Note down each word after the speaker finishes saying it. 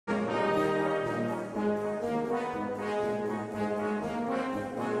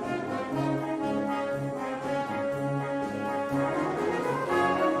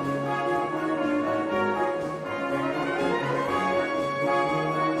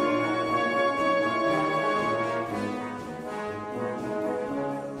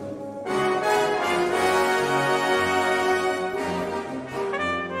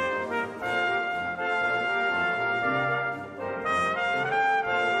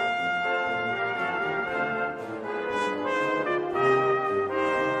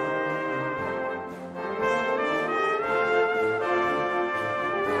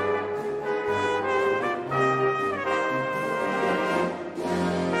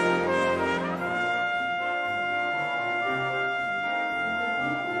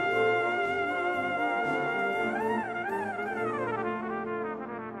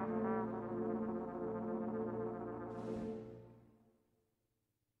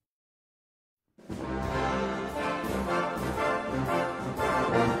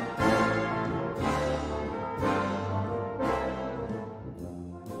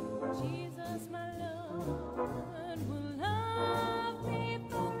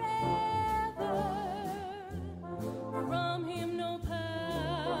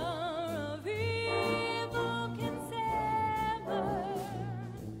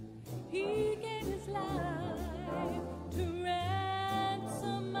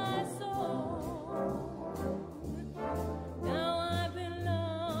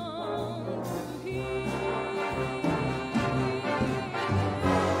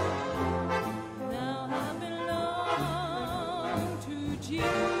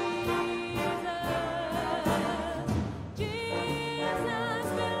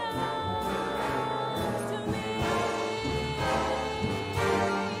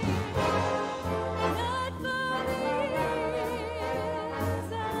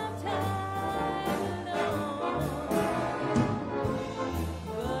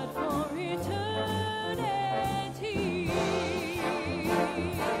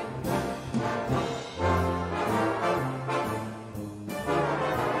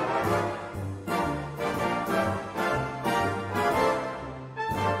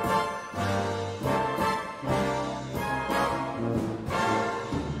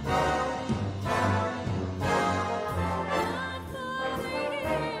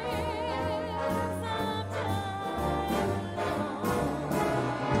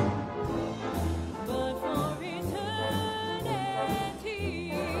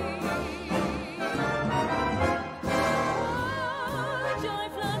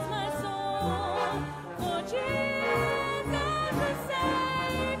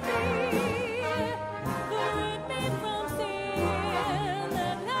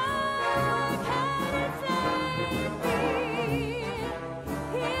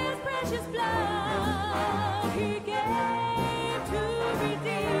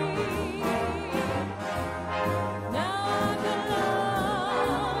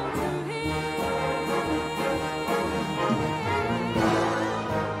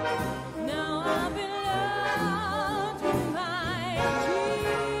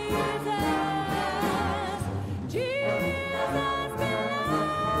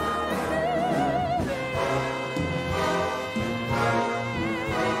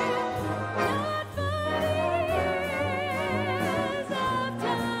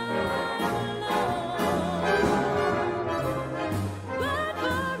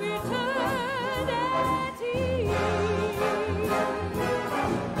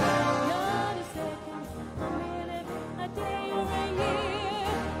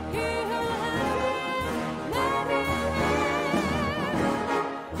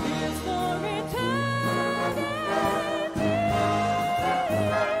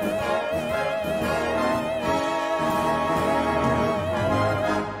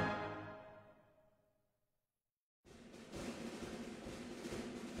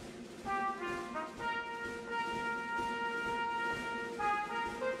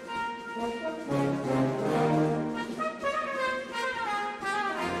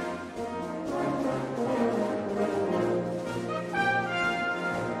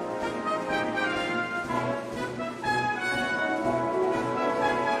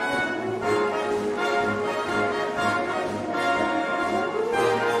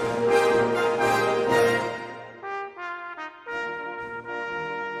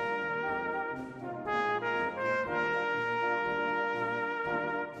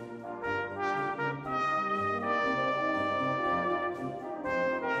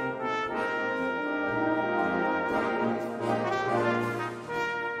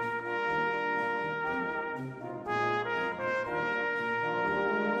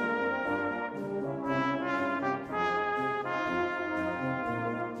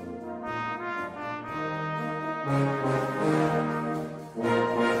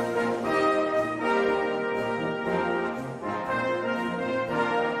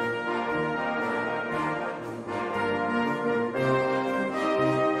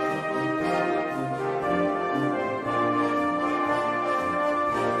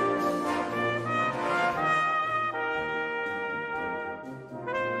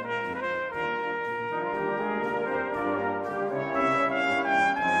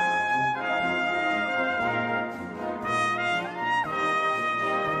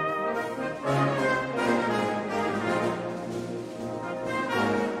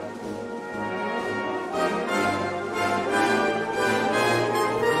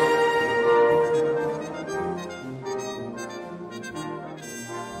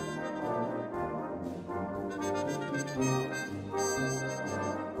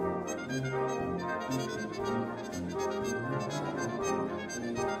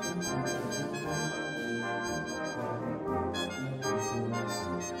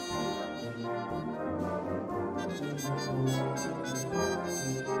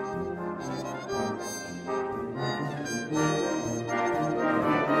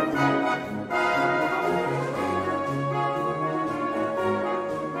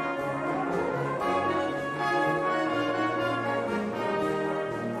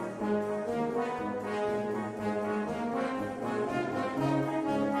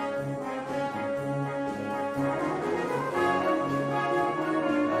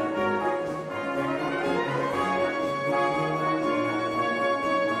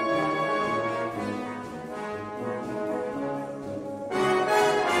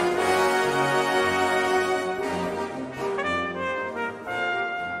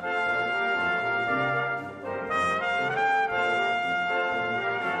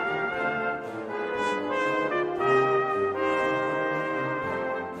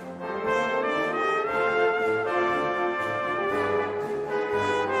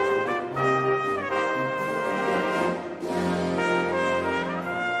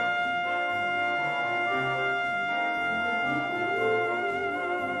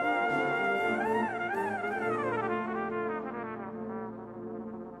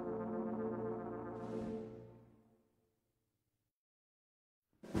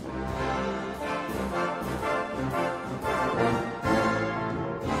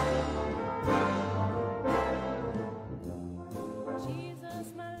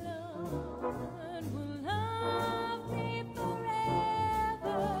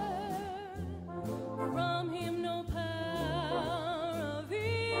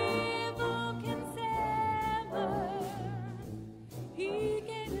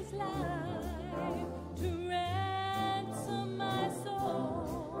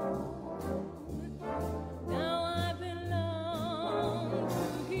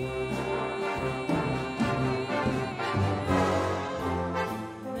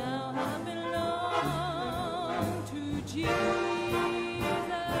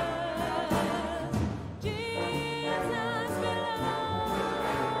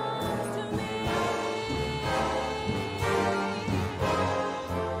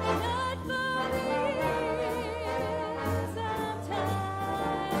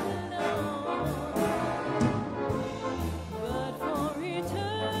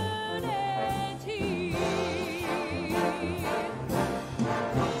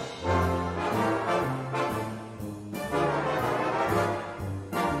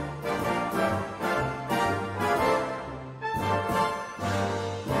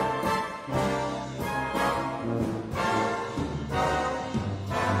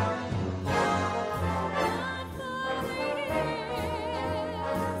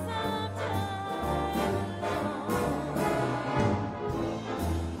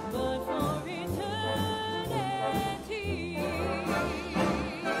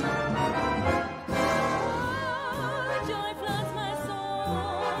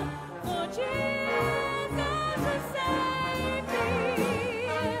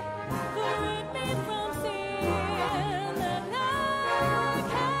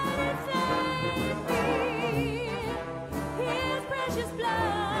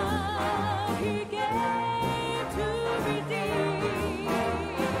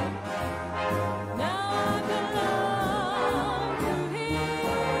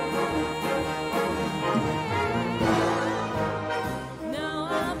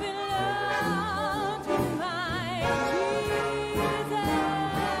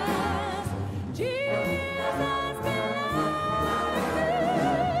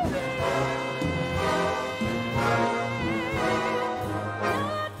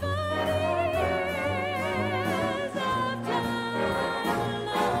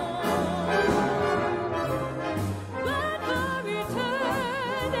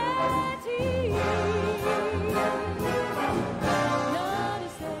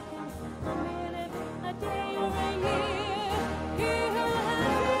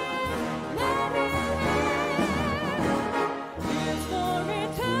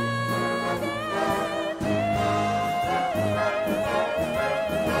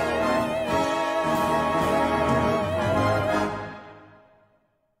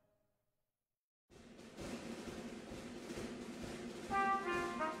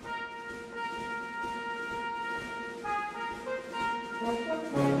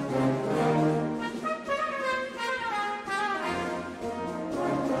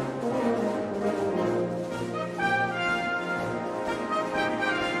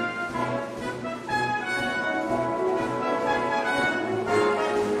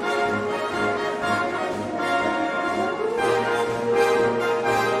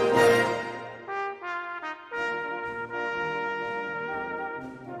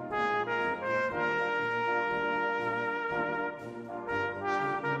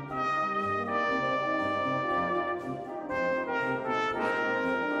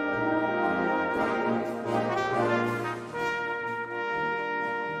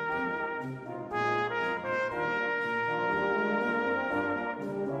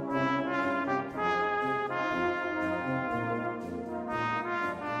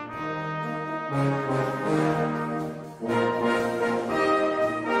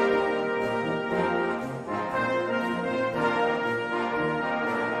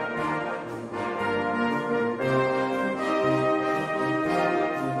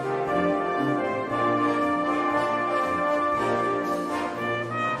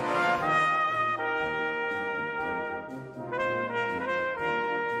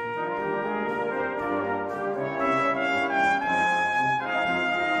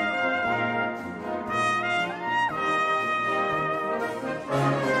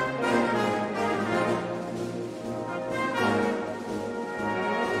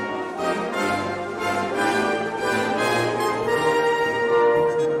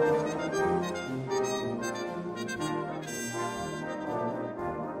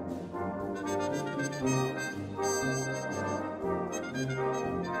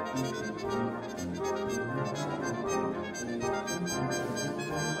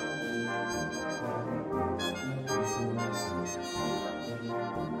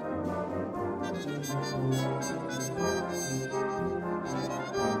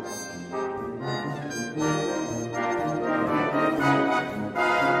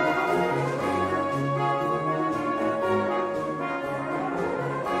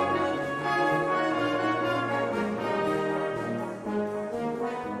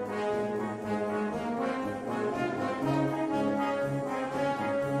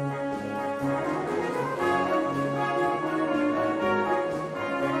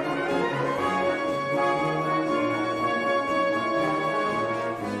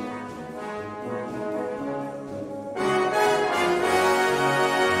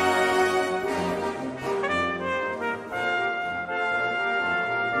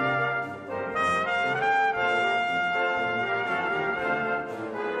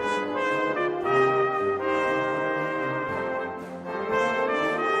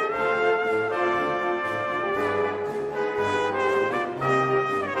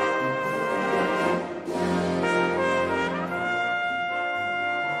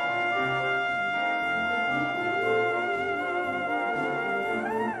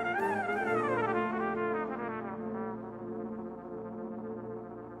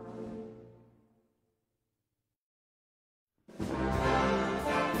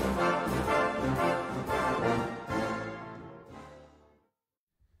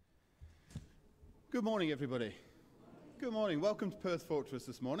Good morning, everybody. Good morning. Welcome to Perth Fortress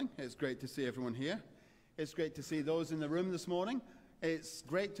this morning. It's great to see everyone here. It's great to see those in the room this morning. It's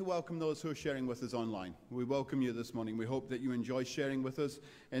great to welcome those who are sharing with us online. We welcome you this morning. We hope that you enjoy sharing with us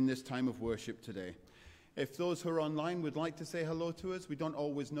in this time of worship today. If those who are online would like to say hello to us, we don't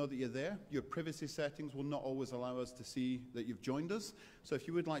always know that you're there. Your privacy settings will not always allow us to see that you've joined us. So if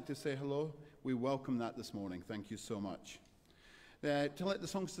you would like to say hello, we welcome that this morning. Thank you so much. To let the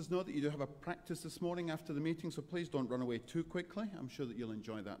songsters know that you do have a practice this morning after the meeting, so please don't run away too quickly. I'm sure that you'll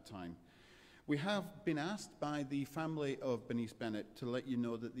enjoy that time. We have been asked by the family of Bernice Bennett to let you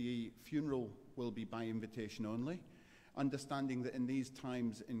know that the funeral will be by invitation only, understanding that in these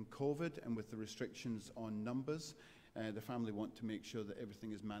times in COVID and with the restrictions on numbers, the family want to make sure that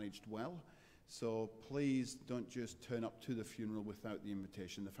everything is managed well. So please don't just turn up to the funeral without the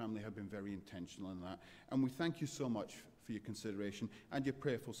invitation. The family have been very intentional in that. And we thank you so much for your consideration and your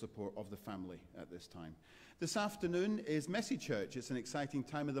prayerful support of the family at this time. This afternoon is Messy Church. It's an exciting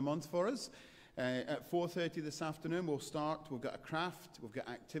time of the month for us. At 4:30 this afternoon, we'll start. We've got a craft, we've got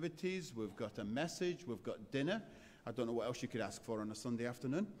activities, we've got a message, we've got dinner. I don't know what else you could ask for on a Sunday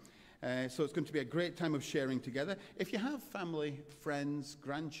afternoon. So it's going to be a great time of sharing together. If you have family, friends,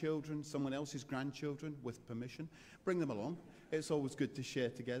 grandchildren, someone else's grandchildren, with permission, bring them along. It's always good to share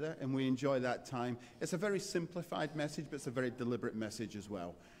together, and we enjoy that time. It's a very simplified message, but it's a very deliberate message as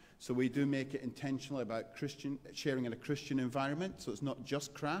well. So we do make it intentional about sharing in a Christian environment, so it's not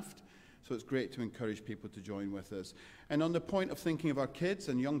just craft. So it's great to encourage people to join with us. And on the point of thinking of our kids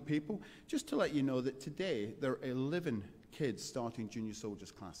and young people, just to let you know that today there are 11 kids starting junior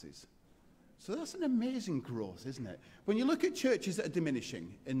soldiers classes. So that's an amazing growth, isn't it? When you look at churches that are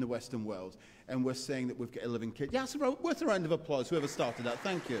diminishing in the Western world, and we're saying that we've got 11 kids. Yeah, it's worth a round of applause, whoever started that.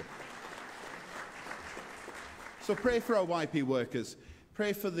 Thank you. So pray for our YP workers.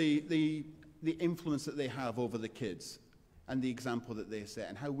 Pray for the influence that they have over the kids and the example that they set,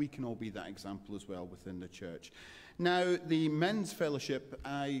 and how we can all be that example as well within the church. Now, the men's fellowship,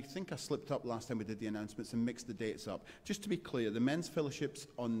 I think I slipped up last time we did the announcements and mixed the dates up. Just to be clear, the men's fellowship's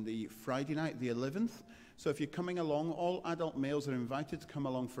on the Friday night, the 11th. So if you're coming along, all adult males are invited to come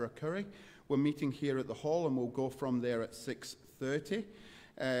along for a curry. We're meeting here at the hall, and we'll go from there at 6:30.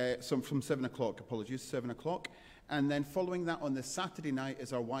 So from 7 o'clock, apologies, 7 o'clock. And then following that on the Saturday night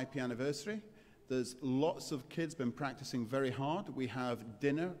is our YP anniversary. There's lots of kids been practicing very hard. We have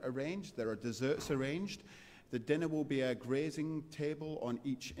dinner arranged. There are desserts arranged. The dinner will be a grazing table on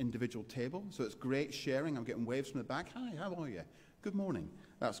each individual table. So it's great sharing. I'm getting waves from the back. Hi, how are you? Good morning.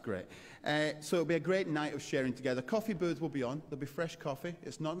 That's great. So it'll be a great night of sharing together. Coffee booth will be on. There'll be fresh coffee.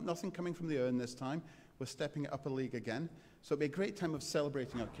 It's nothing coming from the urn this time. We're stepping it up a league again. So it'll be a great time of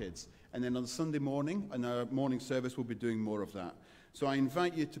celebrating our kids. And then on Sunday morning, in our morning service, we'll be doing more of that. So I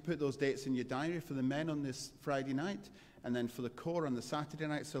invite you to put those dates in your diary for the men on this Friday night, and then for the core on the Saturday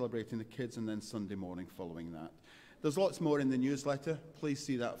night, celebrating the kids, and then Sunday morning following that. There's lots more in the newsletter. Please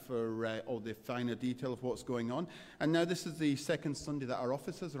see that for all the finer detail of what's going on. And now this is the second Sunday that our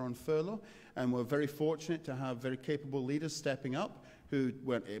officers are on furlough, and we're very fortunate to have very capable leaders stepping up who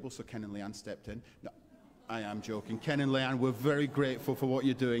weren't able, so Ken and Leanne stepped in. No, I am joking. Ken and Leanne, we're very grateful for what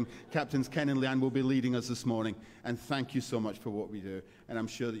you're doing. Captains Ken and Leanne will be leading us this morning, and thank you so much for what we do. And I'm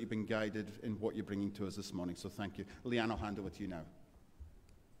sure that you've been guided in what you're bringing to us this morning, so thank you. Leanne, I'll hand over to you now.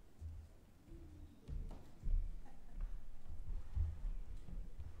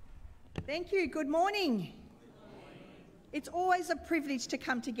 Thank you. Good morning. It's always a privilege to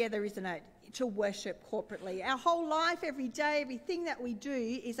come together, isn't it, to worship corporately. Our whole life, every day, everything that we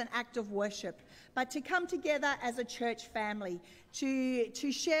do is an act of worship. But to come together as a church family,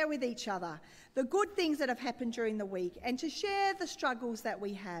 to share with each other the good things that have happened during the week and to share the struggles that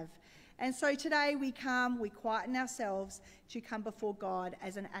we have. And so today we quieten ourselves to come before God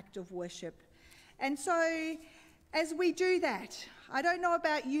as an act of worship. And so as we do that, I don't know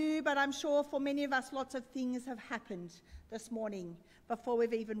about you, but I'm sure for many of us lots of things have happened this morning before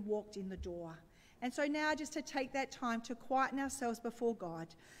we've even walked in the door. And so now just to take that time to quieten ourselves before God,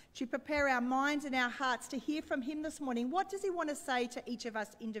 to prepare our minds and our hearts to hear from him this morning. What does he want to say to each of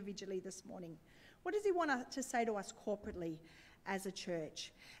us individually this morning? What does he want to say to us corporately as a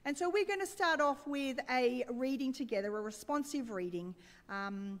church? And so we're going to start off with a reading together, a responsive reading,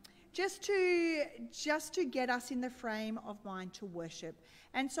 just to get us in the frame of mind to worship.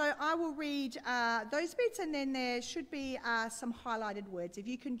 And so I will read those bits, and then there should be some highlighted words, if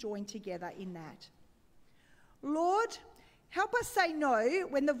you can join together in that. Lord, help us say no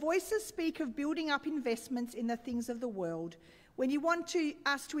when the voices speak of building up investments in the things of the world, when you want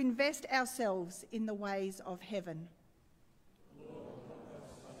us to invest ourselves in the ways of heaven.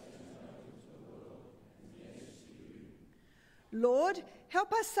 Lord,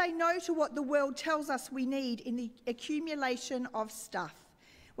 help us say no to what the world tells us we need in the accumulation of stuff,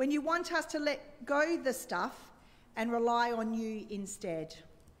 when you want us to let go the stuff and rely on you instead.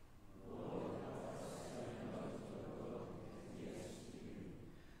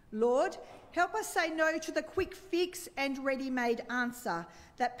 Lord, help us say no to the quick fix and ready-made answer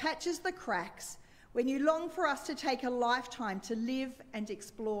that patches the cracks, when you long for us to take a lifetime to live and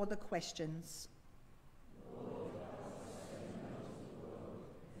explore the questions.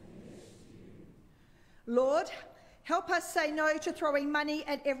 Lord, help us say no to throwing money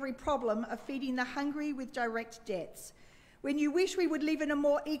at every problem of feeding the hungry with direct debts, when you wish we would live in a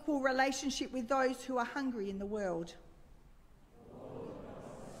more equal relationship with those who are hungry in the world.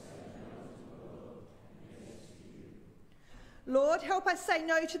 Lord, help us say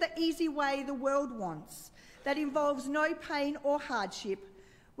no to the easy way the world wants, that involves no pain or hardship,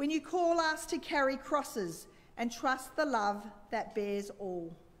 when you call us to carry crosses and trust the love that bears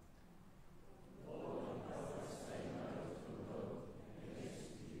all.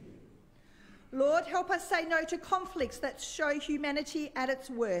 Lord, help us say no to conflicts that show humanity at its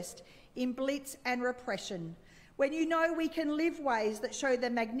worst in blitz and repression, when you know we can live ways that show the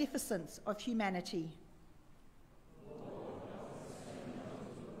magnificence of humanity.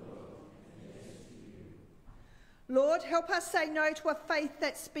 Lord, help us say no to a faith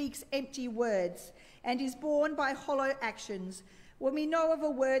that speaks empty words and is born by hollow actions, when we know of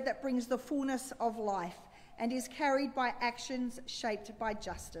a word that brings the fullness of life and is carried by actions shaped by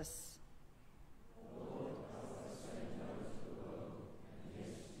justice.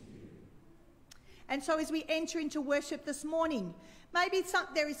 And so as we enter into worship this morning, maybe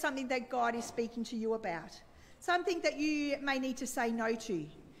there is something that God is speaking to you about, something that you may need to say no to.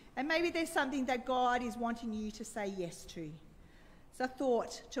 And maybe there's something that God is wanting you to say yes to. It's a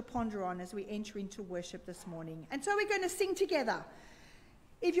thought to ponder on as we enter into worship this morning. And so we're going to sing together.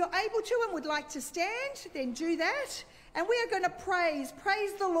 If you're able to and would like to stand, then do that. And we are going to praise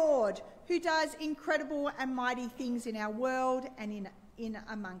the Lord, who does incredible and mighty things in our world and in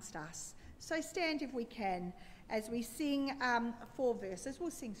amongst us. So stand if we can as we sing 4 verses.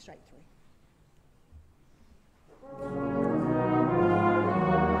 We'll sing straight through.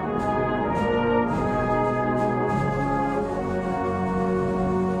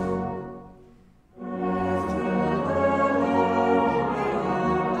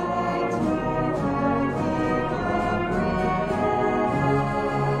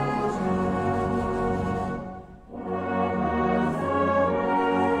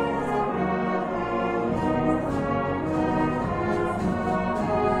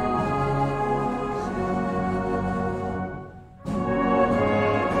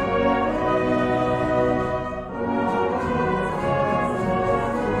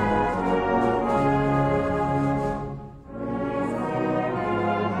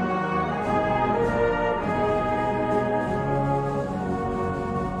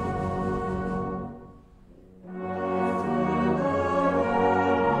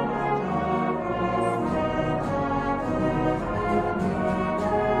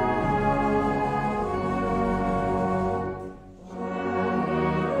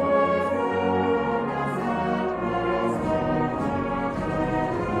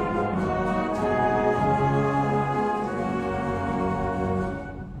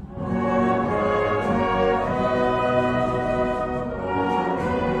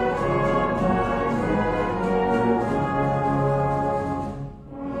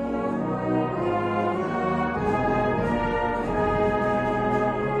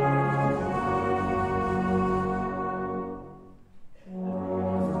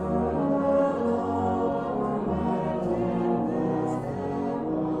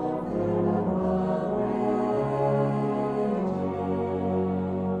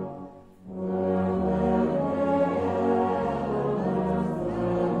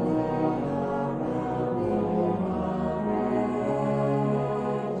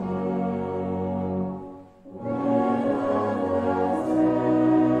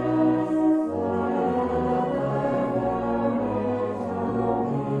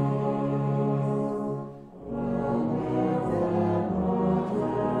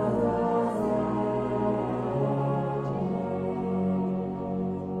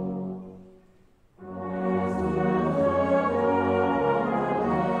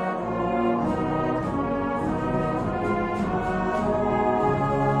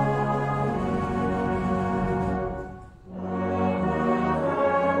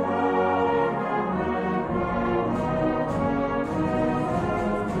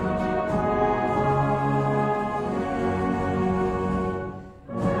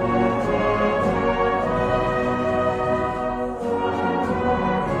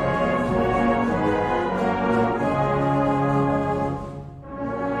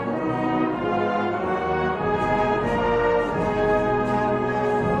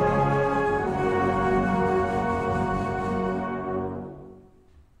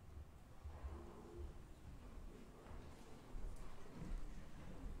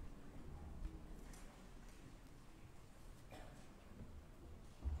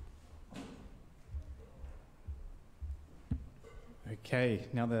 Okay,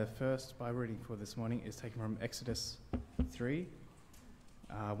 now the first Bible reading for this morning is taken from Exodus 3,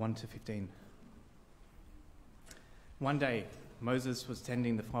 1 to 15. One day, Moses was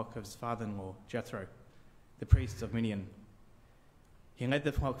tending the flock of his father-in-law, Jethro, the priest of Midian. He led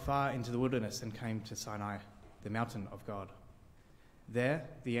the flock far into the wilderness and came to Sinai, the mountain of God. There,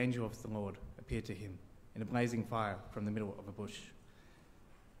 the angel of the Lord appeared to him in a blazing fire from the middle of a bush.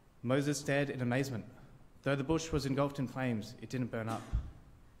 Moses stared in amazement. Though the bush was engulfed in flames, it didn't burn up.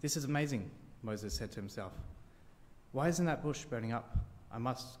 "This is amazing," Moses said to himself. "Why isn't that bush burning up? I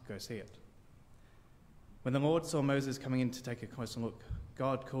must go see it." When the Lord saw Moses coming in to take a closer look,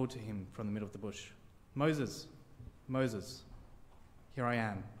 God called to him from the middle of the bush, "Moses, Moses." "Here I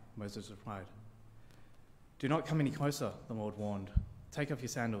am," Moses replied. "Do not come any closer," the Lord warned. "Take off your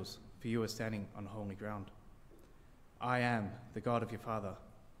sandals, for you are standing on holy ground. I am the God of your father,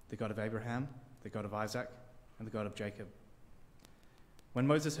 the God of Abraham, the God of Isaac, and the God of Jacob." When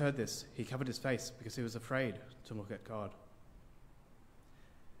Moses heard this, he covered his face because he was afraid to look at God.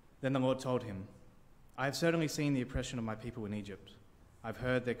 Then the Lord told him, "I have certainly seen the oppression of my people in Egypt. I've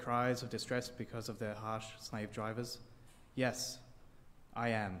heard their cries of distress because of their harsh slave drivers. Yes, I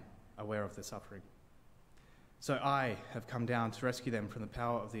am aware of their suffering. So I have come down to rescue them from the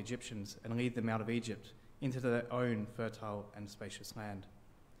power of the Egyptians and lead them out of Egypt into their own fertile and spacious land.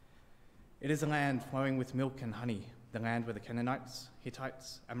 It is a land flowing with milk and honey, the land where the Canaanites,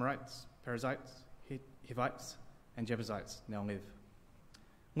 Hittites, Amorites, Perizzites, Hivites, and Jebusites now live.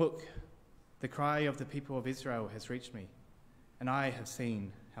 Look, the cry of the people of Israel has reached me, and I have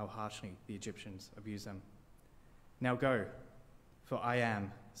seen how harshly the Egyptians abuse them. Now go, for I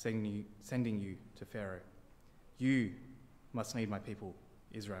am sending you to Pharaoh. You must lead my people,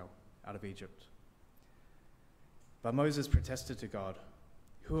 Israel, out of Egypt." But Moses protested to God,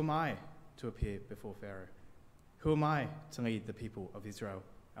 "Who am I to appear before Pharaoh? Who am I to lead the people of Israel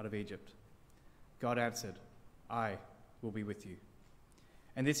out of Egypt?" God answered, "I will be with you.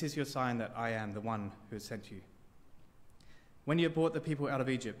 And this is your sign that I am the one who has sent you. When you have brought the people out of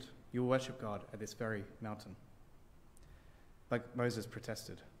Egypt, you will worship God at this very mountain." But Moses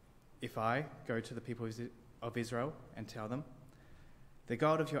protested, "If I go to the people of Israel and tell them, 'The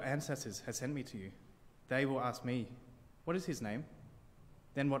God of your ancestors has sent me to you,' they will ask me, 'What is his name?'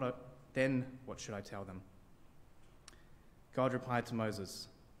 Then what should I tell them?" God replied to Moses,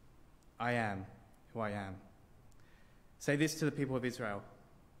 "I am who I am. Say this to the people of Israel,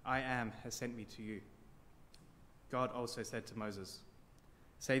 'I am has sent me to you.'" God also said to Moses,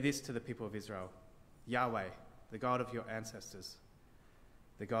 "Say this to the people of Israel, 'Yahweh, the God of your ancestors,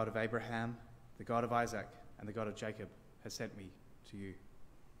 the God of Abraham, the God of Isaac, and the God of Jacob has sent me to you.'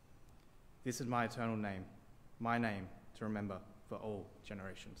 This is my eternal name, my name to remember for all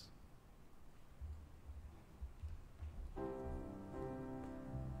generations."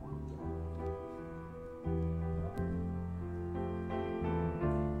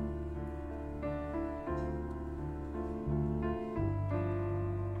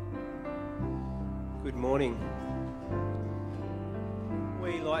 Good morning.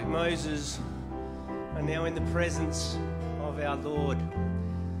 We, like Moses, are now in the presence of our Lord.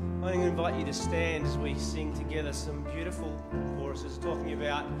 I'm going to invite you to stand as we sing together some beautiful choruses talking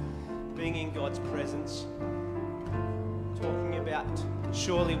about being in God's presence, talking about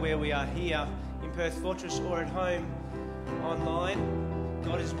surely where we are here in Perth Fortress or at home online,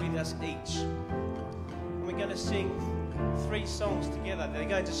 God is with us each. And we're going to sing 3 songs together. They're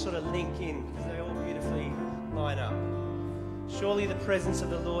going to sort of link in because they all beautifully line up. Surely the presence of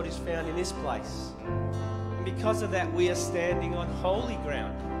the Lord is found in this place. And because of that, we are standing on holy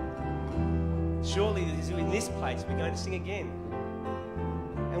ground. Surely in this place we're going to sing again.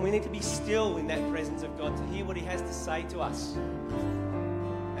 And we need to be still in that presence of God to hear what he has to say to us.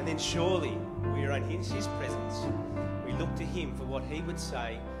 And then surely we are in his presence. We look to him for what he would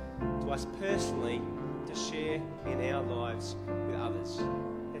say to us personally to share in our lives with others.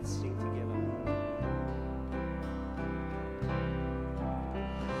 Let's sing together.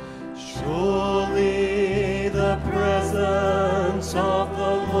 Surely the presence of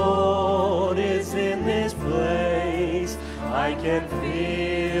the Lord is in this place. I can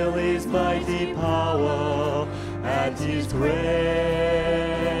feel his mighty power and his grace.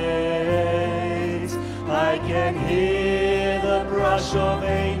 I can hear the brush of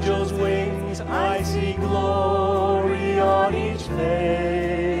angels' wings. I see glory on each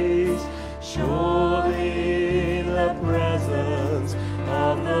face. Surely the presence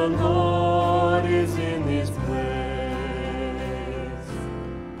of the Lord is in this place.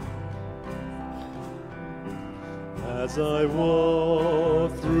 As I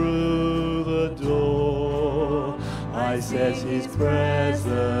walk through the door, I I sense His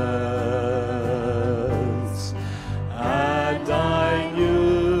presence, and I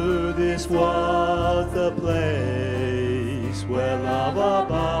knew this was the place where love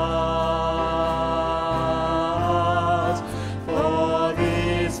abides. For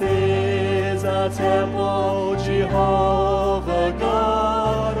this is a temple, Jehovah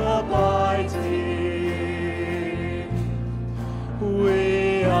God abides here.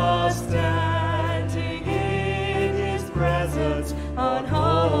 We are standing in His presence on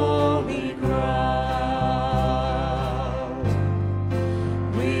holy ground.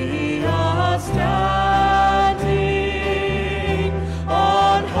 We are standing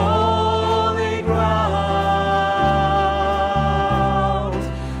on holy ground,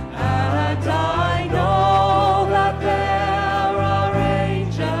 and I know that there are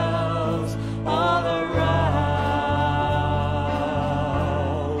angels all around.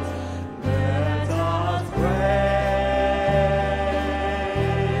 Let us praise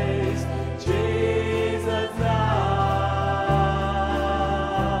Jesus now.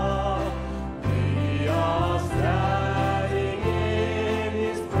 We are standing in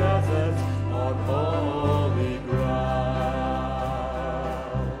His presence on holy ground.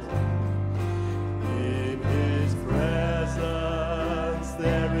 In His presence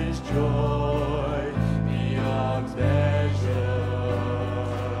there is joy beyond measure,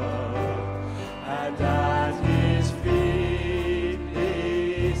 and at His feet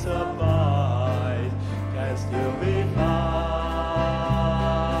peace of mind can still be found.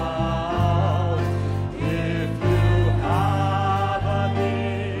 If you have a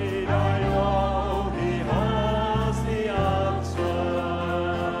need, I know He holds the answer.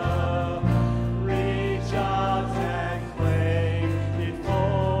 Reach out and claim it,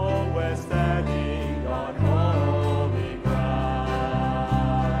 for we're standing on holy ground.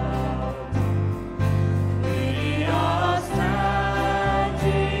 We are standing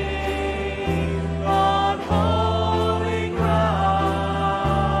on holy ground,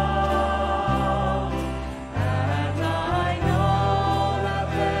 and I know that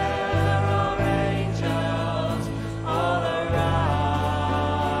there are angels all around.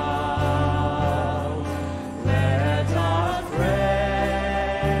 Let us praise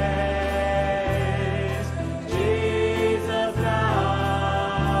Jesus now.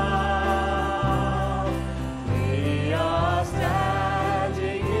 We are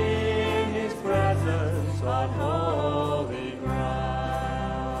standing in His presence on holy ground.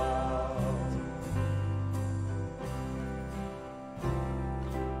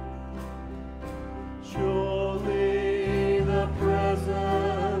 Surely the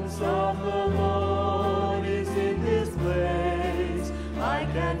presence of the Lord is in this place. I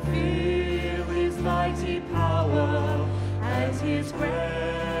can feel His mighty power and His grace.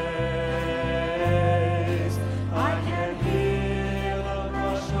 I can hear the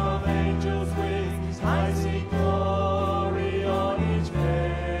rush of angels' wings. I see glory on each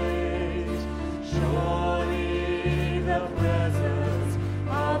page. Surely the presence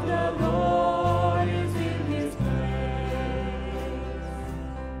of the Lord is in His place.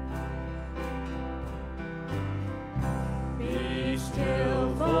 Be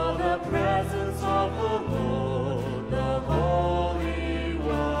still for the presence of the Lord, the Holy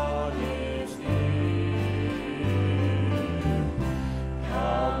One is here.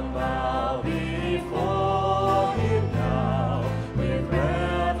 Come bow before Him now with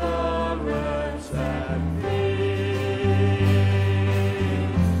reverence and fear.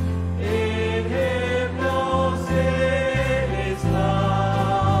 In Him no sin is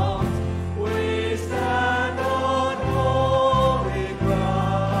found. We stand on holy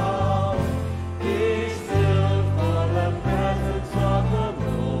ground. Be still for the presence of the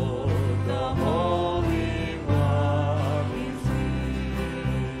Lord, the Holy One is here.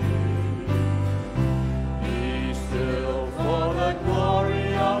 Be still, for the glory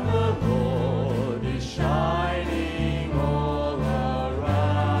of the Lord is shining all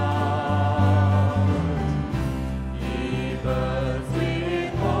around. He burns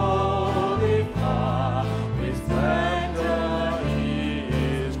with holy fire, with splendor He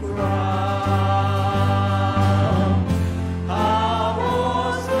is crowned. How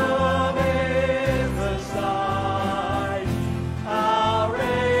awesome is the sight! How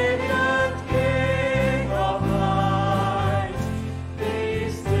radiant King of light! Be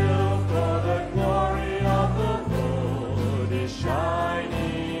still, for the glory of the Lord is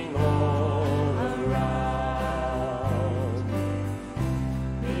shining all around.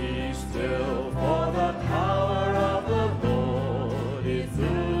 Be still, for the power of the Lord is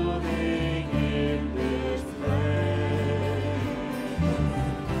moving in this place.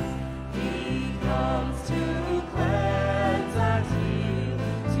 He comes to cleanse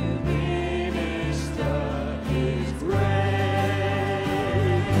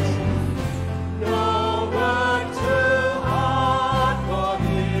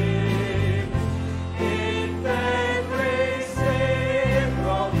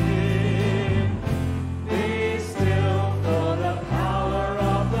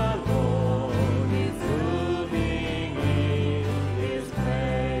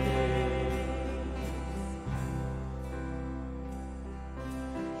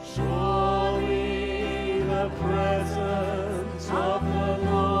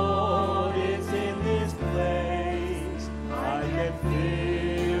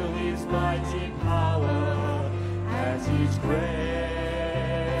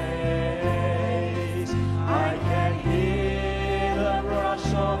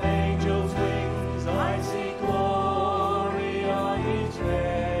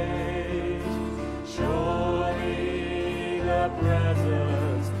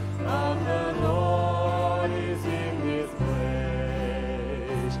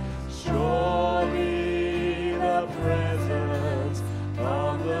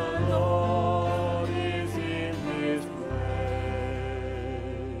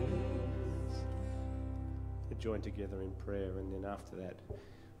join together in prayer, and then after that,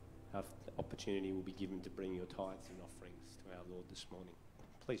 the opportunity will be given to bring your tithes and offerings to our Lord this morning.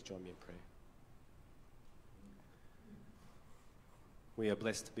 Please join me in prayer. We are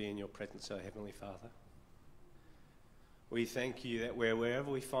blessed to be in your presence, O Heavenly Father. We thank you that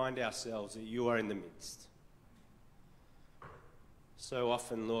wherever we find ourselves, that you are in the midst. So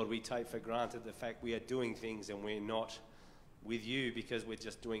often, Lord, we take for granted the fact we are doing things and we're not with you because we're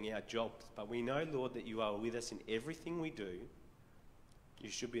just doing our jobs. But we know, Lord, that you are with us in everything we do. You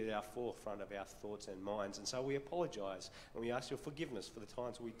should be at our forefront of our thoughts and minds. And so we apologise and we ask your forgiveness for the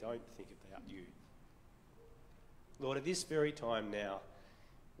times we don't think about you. Lord, at this very time now,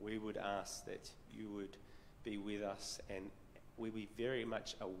 we would ask that you would be with us and we be very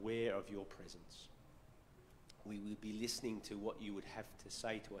much aware of your presence. We would be listening to what you would have to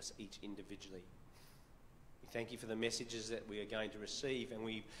say to us each individually. We thank you for the messages that we are going to receive, and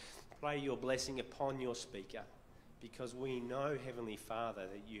we pray your blessing upon your speaker, because we know, Heavenly Father,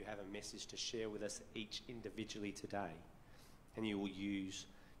 that you have a message to share with us each individually today, and you will use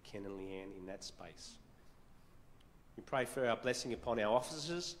Ken and Leanne in that space. We pray for our blessing upon our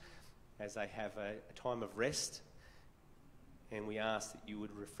officers as they have a time of rest, and we ask that you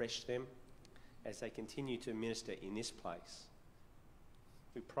would refresh them as they continue to minister in this place.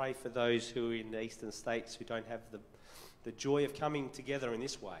 We pray for those who are in the eastern states who don't have the joy of coming together in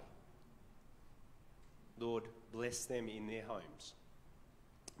this way. Lord, bless them in their homes.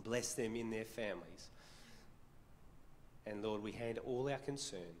 Bless them in their families. And Lord, we hand all our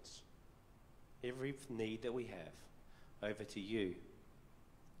concerns, every need that we have, over to you,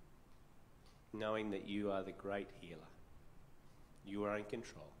 knowing that you are the great healer. You are in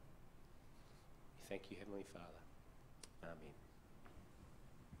control. Thank you, Heavenly Father. Amen.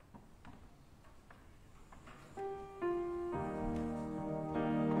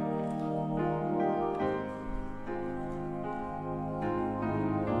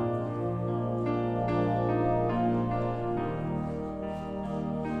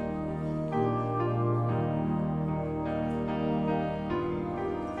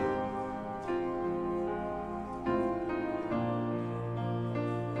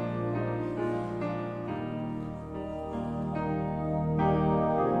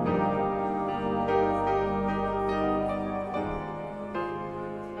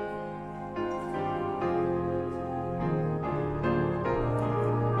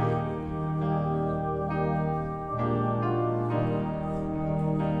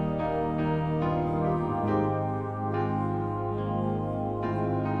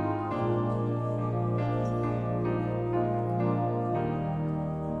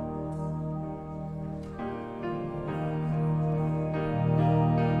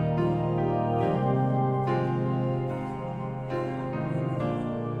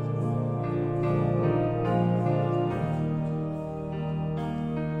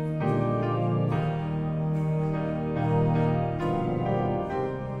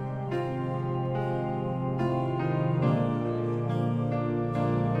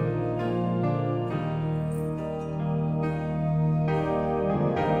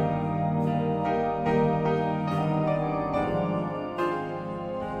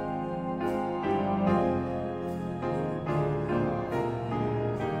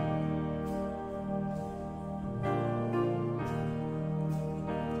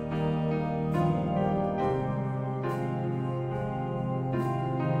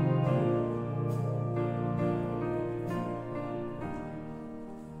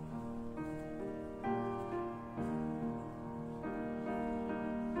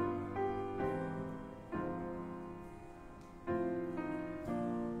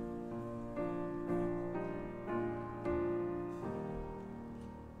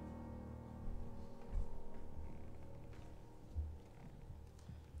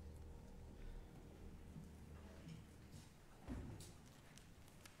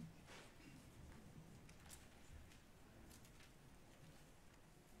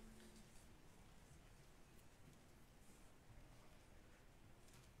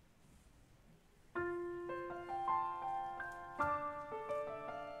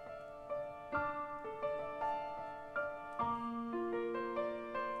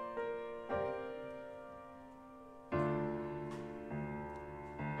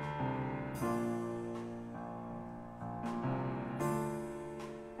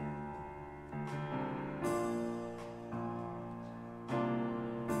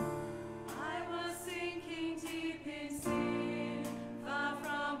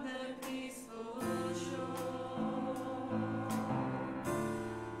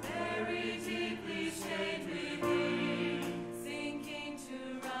 Sinking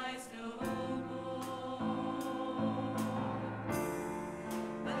to rise no more.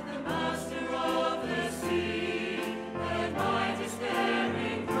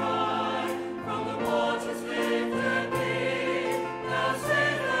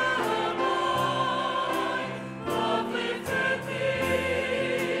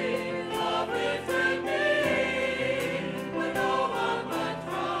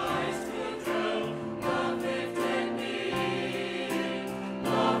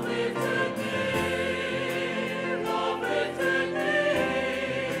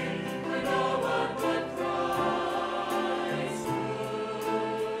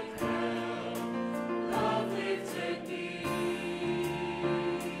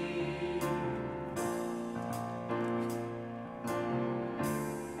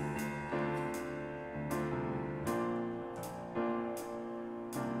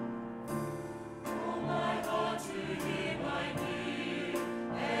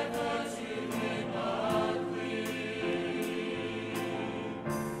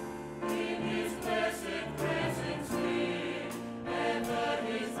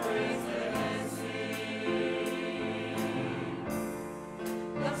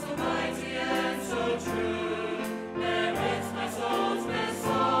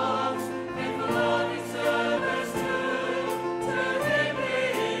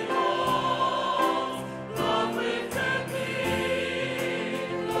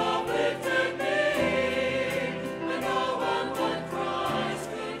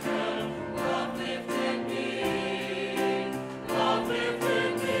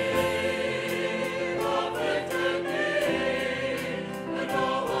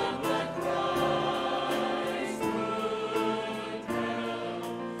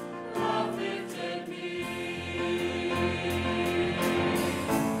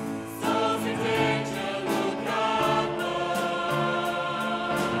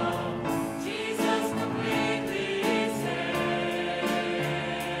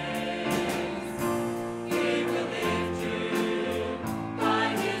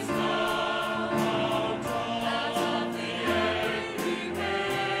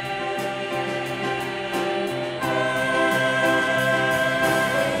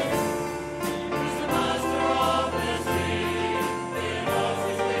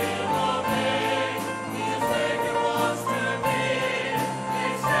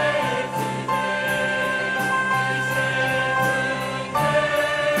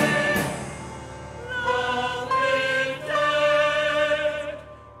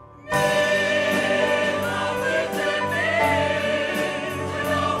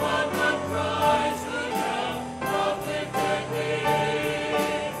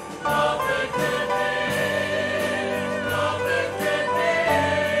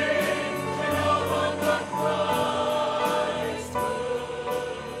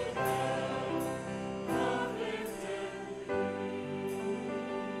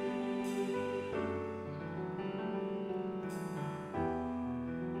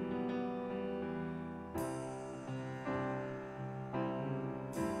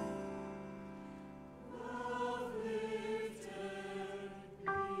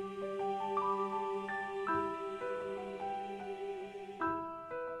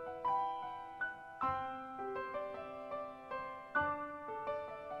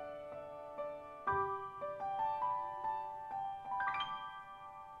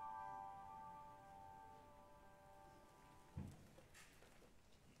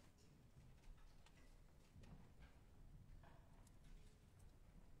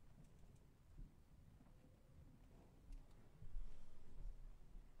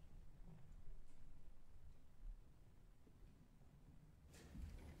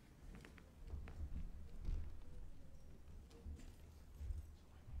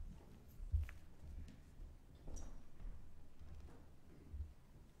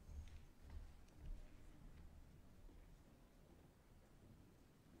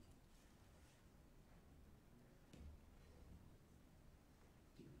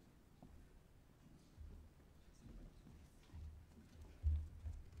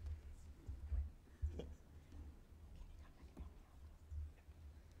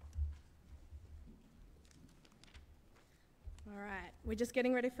 we're just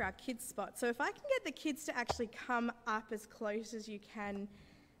getting ready for our kids' spot. So if I can get the kids to actually come up as close as you can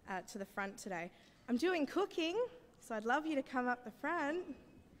to the front today. I'm doing cooking, so I'd love you to come up the front.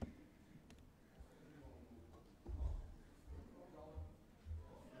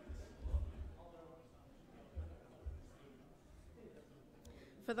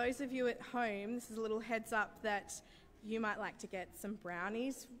 For those of you at home, this is a little heads up that you might like to get some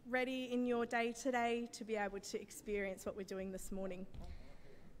brownies ready in your day today to be able to experience what we're doing this morning.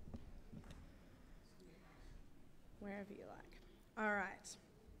 Wherever you like. All right.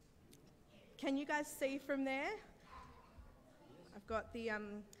 Can you guys see from there? I've got the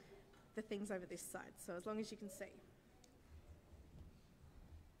things over this side, so as long as you can see.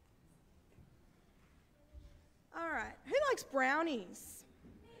 All right. Who likes brownies?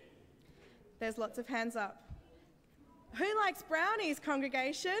 There's lots of hands up. Who likes brownies,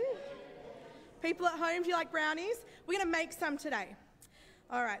 congregation? People at home, do you like brownies? We're going to make some today.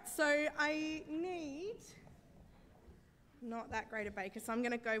 All right, so I need not that great a baker, so I'm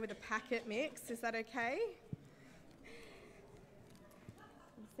going to go with a packet mix. Is that okay?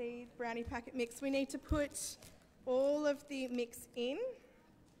 See, brownie packet mix. We need to put all of the mix in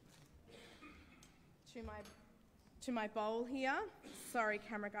to my bowl here. Sorry,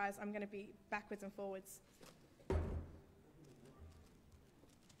 camera guys, I'm going to be backwards and forwards.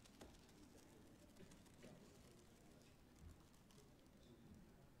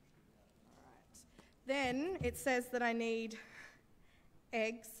 Then it says that I need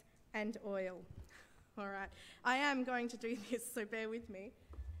eggs and oil. All right, I am going to do this, so bear with me.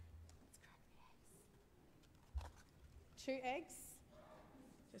 Let's crack the eggs. 2 eggs,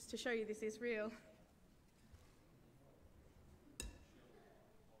 just to show you this is real.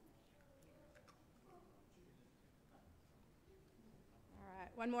 All right,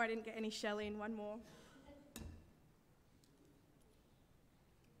 one more, I didn't get any shell in, one more. All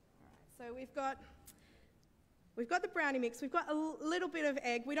right, so we've got the brownie mix, we've got a little bit of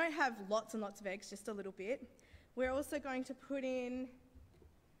egg. We don't have lots and lots of eggs, just a little bit. We're also going to put in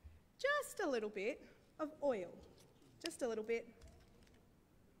just a little bit of oil. Just a little bit.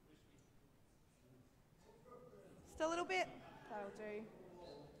 Just a little bit. That'll do.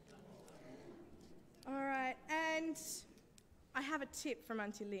 All right, and I have a tip from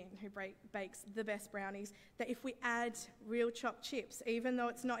Auntie Lynn, who bakes the best brownies, that if we add real chopped chips, even though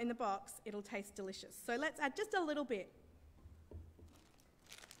it's not in the box, it'll taste delicious. So let's add just a little bit.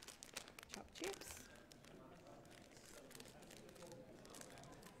 Chopped chips.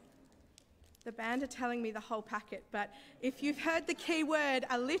 The band are telling me the whole packet, but if you've heard the key word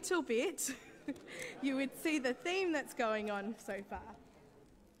a little bit, you would see the theme that's going on so far.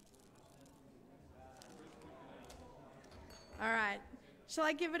 All right, shall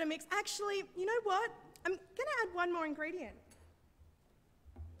I give it a mix? Actually, you know what? I'm going to add one more ingredient.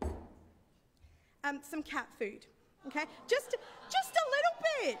 Some cat food, okay? Just a little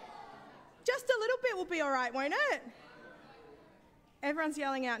bit. Just a little bit will be all right, won't it? Everyone's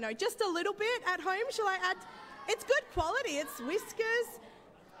yelling out no. Just a little bit at home, shall I add? It's good quality, it's Whiskers.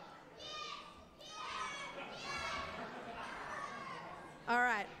 All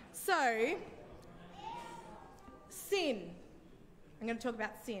right, so sin. I'm going to talk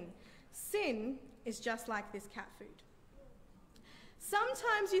about sin. Sin is just like this cat food.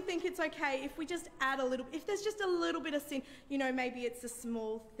 Sometimes you think it's okay if we just add a little, if there's just a little bit of sin, you know, maybe it's a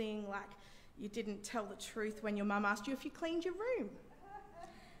small thing like you didn't tell the truth when your mum asked you if you cleaned your room.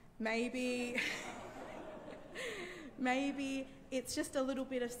 Maybe it's just a little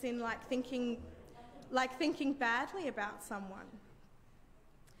bit of sin like thinking badly about someone.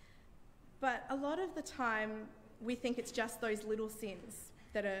 But a lot of the time, we think it's just those little sins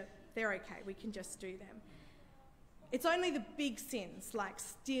that they're okay, we can just do them. It's only the big sins, like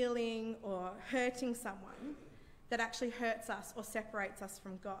stealing or hurting someone, that actually hurts us or separates us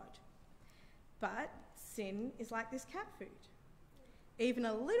from God. But sin is like this cat food. Even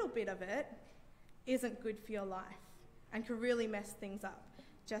a little bit of it isn't good for your life and can really mess things up,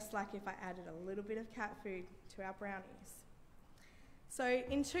 just like if I added a little bit of cat food to our brownies. So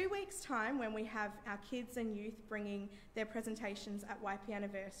in 2 weeks' time, when we have our kids and youth bringing their presentations at YP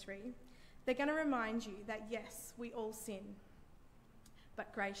Anniversary, they're going to remind you that yes, we all sin,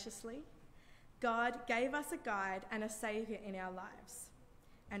 but graciously, God gave us a guide and a saviour in our lives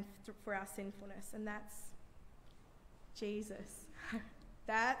and for our sinfulness, and that's Jesus.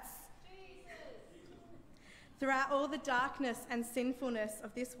 That's Jesus. Throughout all the darkness and sinfulness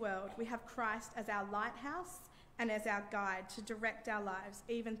of this world, we have Christ as our lighthouse and as our guide to direct our lives,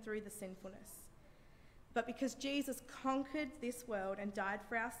 even through the sinfulness. But because Jesus conquered this world and died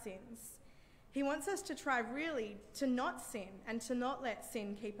for our sins, He wants us to try really to not sin and to not let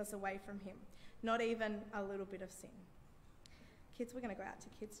sin keep us away from him, not even a little bit of sin. Kids, we're going to go out to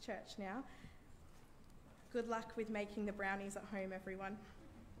kids' church now. Good luck with making the brownies at home, everyone.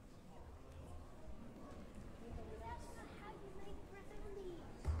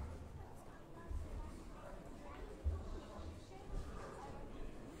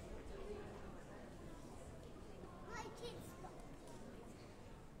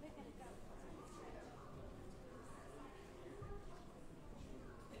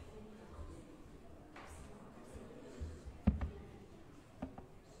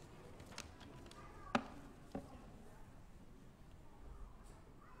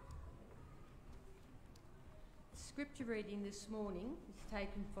 Scripture reading this morning is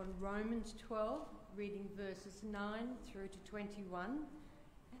taken from Romans 12, reading verses 9 through to 21,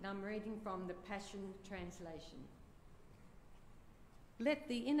 and I'm reading from the Passion Translation. Let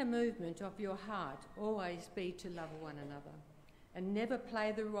the inner movement of your heart always be to love one another, and never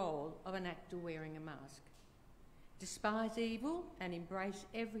play the role of an actor wearing a mask. Despise evil and embrace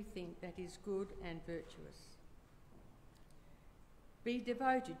everything that is good and virtuous. Be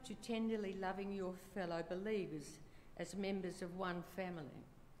devoted to tenderly loving your fellow believers as members of one family.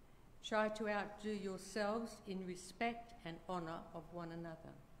 Try to outdo yourselves in respect and honour of one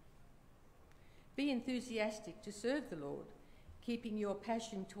another. Be enthusiastic to serve the Lord, keeping your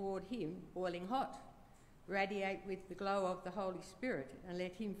passion toward him boiling hot. Radiate with the glow of the Holy Spirit and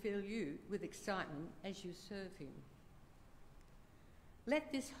let him fill you with excitement as you serve him.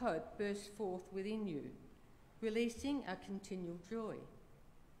 Let this hope burst forth within you, releasing a continual joy.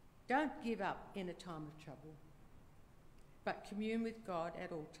 Don't give up in a time of trouble, but commune with God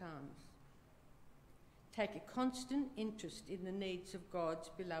at all times. Take a constant interest in the needs of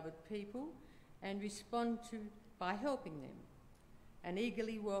God's beloved people and respond by helping them, and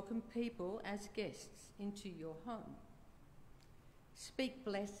eagerly welcome people as guests into your home. Speak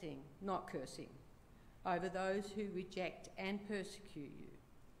blessing, not cursing, over those who reject and persecute you.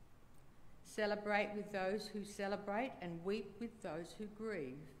 Celebrate with those who celebrate and weep with those who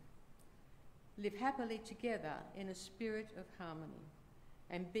grieve. Live happily together in a spirit of harmony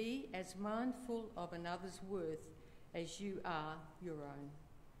and be as mindful of another's worth as you are your own.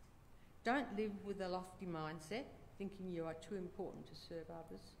 Don't live with a lofty mindset, thinking you are too important to serve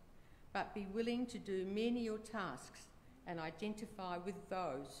others, but be willing to do menial tasks and identify with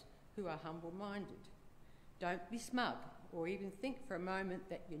those who are humble-minded. Don't be smug or even think for a moment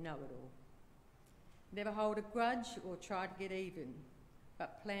that you know it all. Never hold a grudge or try to get even,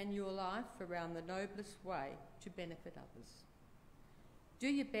 but plan your life around the noblest way to benefit others. Do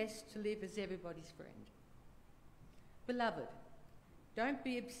your best to live as everybody's friend. Beloved, don't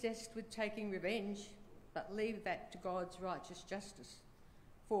be obsessed with taking revenge, but leave that to God's righteous justice.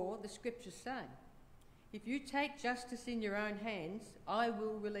 For the scriptures say, if you take justice in your own hands, I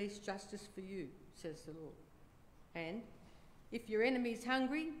will release justice for you, says the Lord. And if your enemy is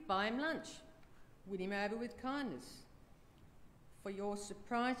hungry, buy him lunch. Win him over with kindness. For your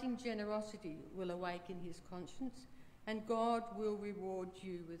surprising generosity will awaken his conscience, and God will reward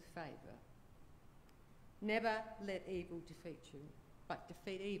you with favour. Never let evil defeat you, but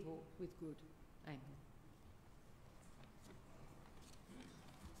defeat evil with good. Amen.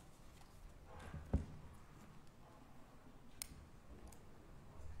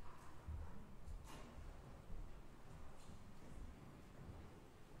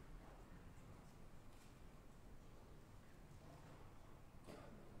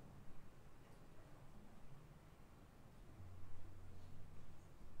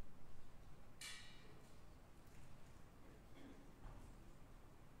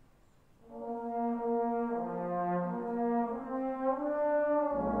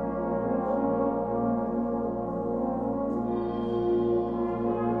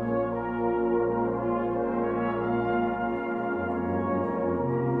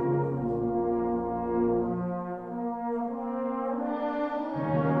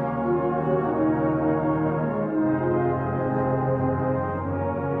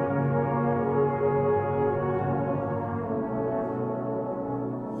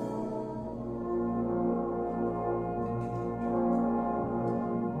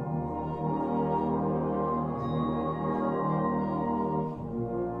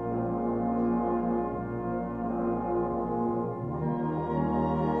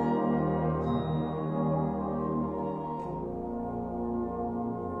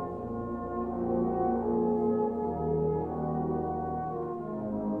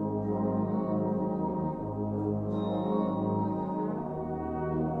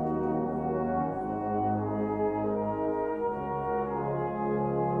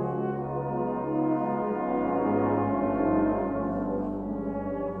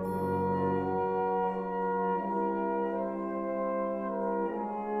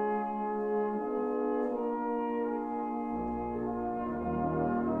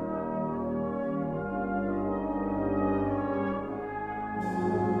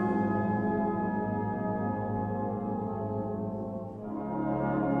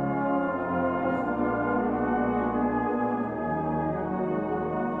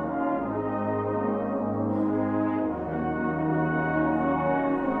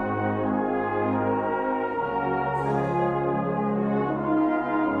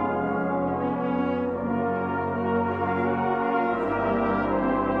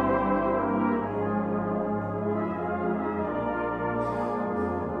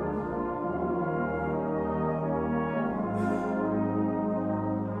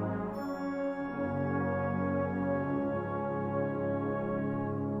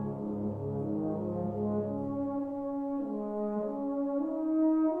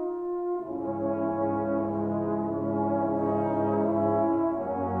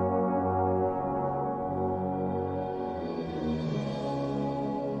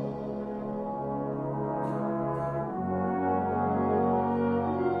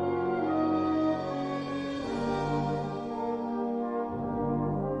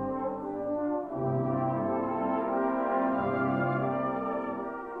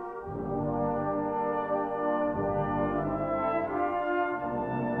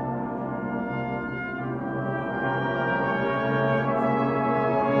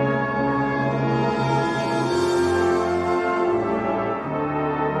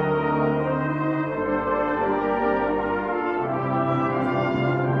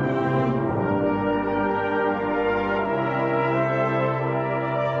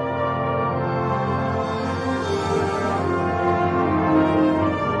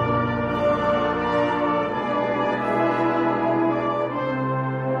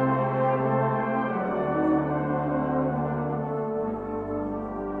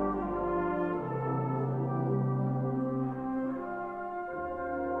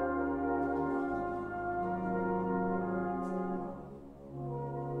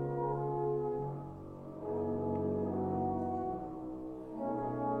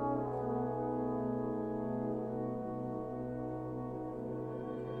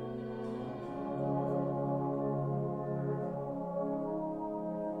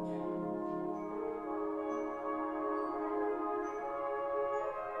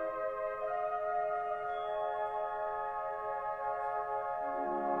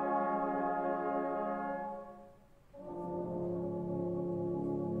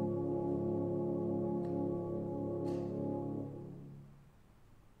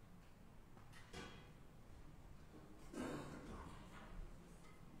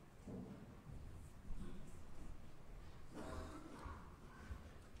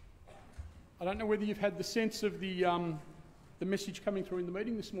 I don't know whether you've had the sense of the message coming through in the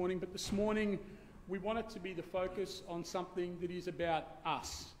meeting this morning, but this morning we want it to be the focus on something that is about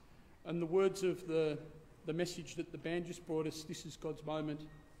us. And the words of the message that the band just brought us, this is God's moment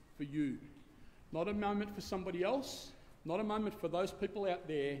for you. Not a moment for somebody else, not a moment for those people out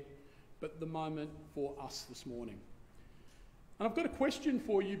there, but the moment for us this morning. And I've got a question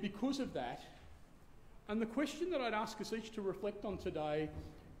for you because of that. And the question that I'd ask us each to reflect on today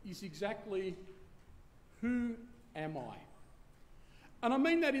is exactly, who am I? And I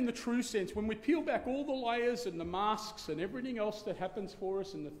mean that in the true sense. When we peel back all the layers and the masks and everything else that happens for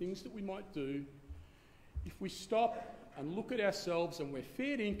us and the things that we might do, if we stop and look at ourselves and we're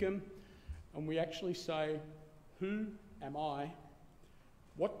fair dinkum and we actually say, who am I?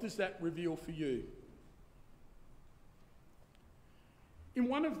 What does that reveal for you? In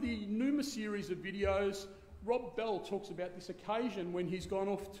one of the Numa series of videos, Rob Bell talks about this occasion when he's gone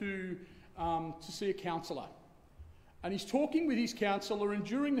off to see a counsellor. And he's talking with his counsellor, and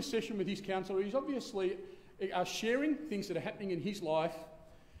during the session with his counsellor, he's obviously sharing things that are happening in his life.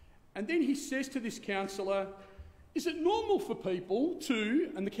 And then he says to this counsellor, is it normal for people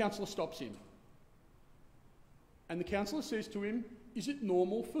to... And the counsellor stops him. And the counsellor says to him, is it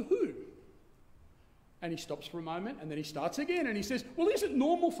normal for who? And he stops for a moment, and then he starts again, and he says, well, is it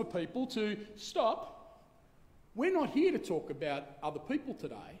normal for people to stop? We're not here to talk about other people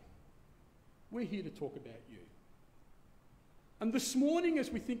today. We're here to talk about you. And this morning, as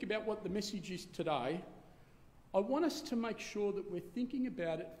we think about what the message is today, I want us to make sure that we're thinking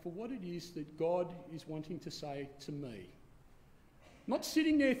about it for what it is that God is wanting to say to me. Not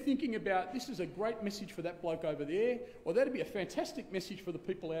sitting there thinking about, this is a great message for that bloke over there, or that'd be a fantastic message for the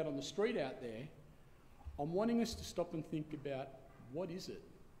people out on the street out there. I'm wanting us to stop and think about, what is it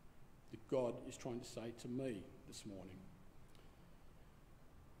that God is trying to say to me this morning?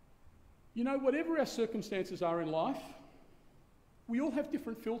 You know, whatever our circumstances are in life, we all have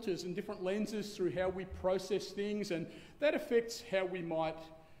different filters and different lenses through how we process things, and that affects how we might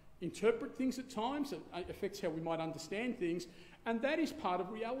interpret things at times, it affects how we might understand things, and that is part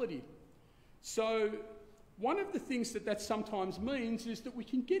of reality. So one of the things that sometimes means is that we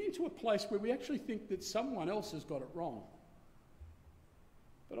can get into a place where we actually think that someone else has got it wrong.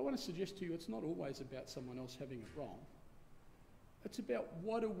 But I want to suggest to you, it's not always about someone else having it wrong. It's about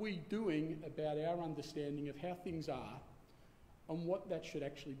what are we doing about our understanding of how things are and what that should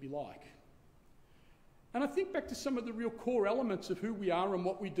actually be like. And I think back to some of the real core elements of who we are and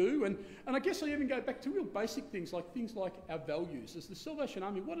what we do, and I guess I even go back to real basic things like our values. As the Salvation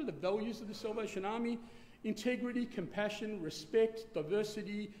Army, what are the values of the Salvation Army? Integrity, compassion, respect,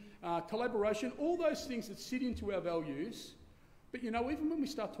 diversity, collaboration, all those things that sit into our values. But you know, even when we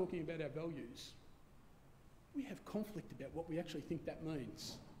start talking about our values, we have conflict about what we actually think that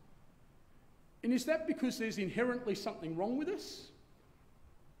means. And is that because there's inherently something wrong with us?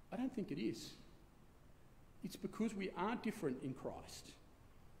 I don't think it is. It's because we are different in Christ.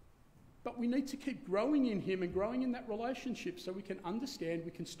 But we need to keep growing in him and growing in that relationship so we can understand,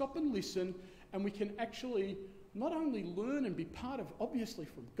 we can stop and listen, and we can actually not only learn and be part of, obviously,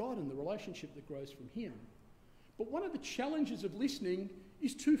 from God and the relationship that grows from him, but one of the challenges of listening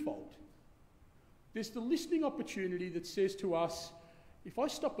is twofold. There's the listening opportunity that says to us, if I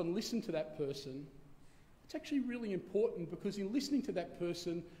stop and listen to that person, it's actually really important, because in listening to that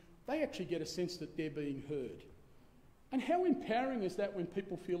person, they actually get a sense that they're being heard. And how empowering is that when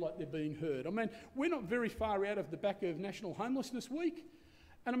people feel like they're being heard? I mean, we're not very far out of the back of National Homelessness Week.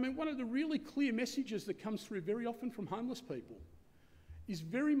 And I mean, one of the really clear messages that comes through very often from homeless people is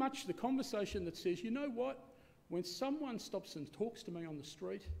very much the conversation that says, you know what? When someone stops and talks to me on the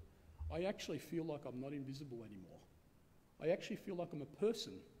street, I actually feel like I'm not invisible anymore. I actually feel like I'm a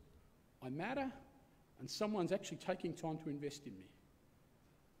person. I matter, and someone's actually taking time to invest in me.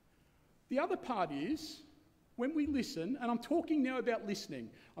 The other part is, when we listen, and I'm talking now about listening.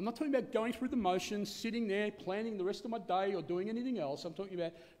 I'm not talking about going through the motions, sitting there, planning the rest of my day or doing anything else. I'm talking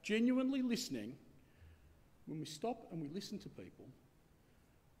about genuinely listening. When we stop and we listen to people,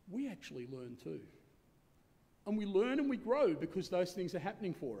 we actually learn too. And we learn and we grow because those things are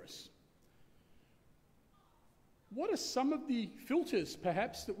happening for us. What are some of the filters,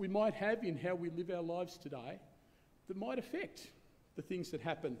 perhaps, that we might have in how we live our lives today that might affect the things that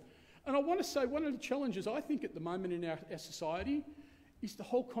happen? And I want to say one of the challenges I think at the moment in our society is the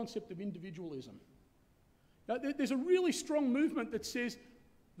whole concept of individualism. Now, there's a really strong movement that says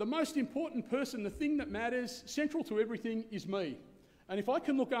the most important person, the thing that matters, central to everything, is me. And if I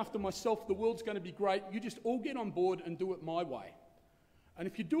can look after myself, the world's going to be great. You just all get on board and do it my way. And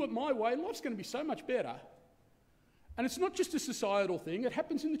if you do it my way, life's going to be so much better. And it's not just a societal thing, it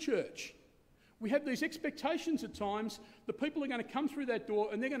happens in the church. We have these expectations at times that people are going to come through that door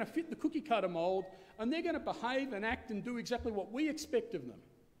and they're going to fit the cookie cutter mould and they're going to behave and act and do exactly what we expect of them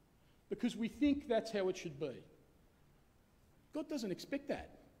because we think that's how it should be. God doesn't expect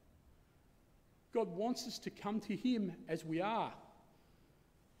that. God wants us to come to him as we are.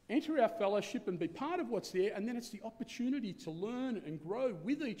 Enter our fellowship and be part of what's there, and then it's the opportunity to learn and grow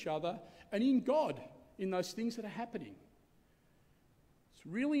with each other and in God in those things that are happening. It's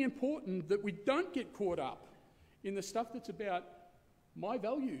really important that we don't get caught up in the stuff that's about my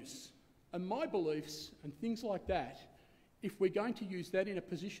values and my beliefs and things like that if we're going to use that in a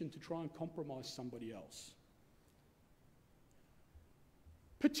position to try and compromise somebody else.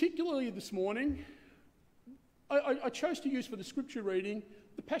 Particularly this morning, I chose to use for the scripture reading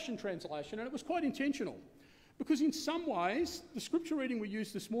the Passion Translation, and it was quite intentional because in some ways the scripture reading we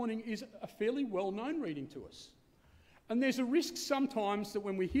used this morning is a fairly well-known reading to us. And there's a risk sometimes that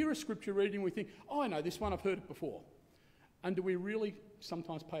when we hear a scripture reading, we think, oh, I know this one, I've heard it before. And do we really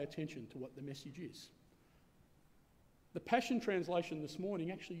sometimes pay attention to what the message is? The Passion Translation this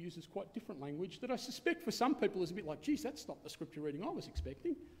morning actually uses quite different language that I suspect for some people is a bit like, geez, that's not the scripture reading I was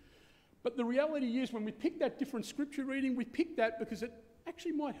expecting. But the reality is when we pick that different scripture reading, we pick that because it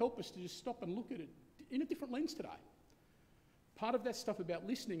actually might help us to just stop and look at it in a different lens today. Part of that stuff about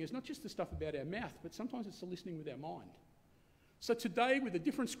listening is not just the stuff about our mouth, but sometimes it's the listening with our mind. So today, with a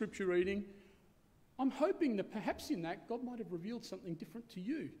different scripture reading, I'm hoping that perhaps in that, God might have revealed something different to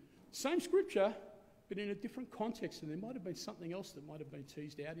you. Same scripture, but in a different context, and there might have been something else that might have been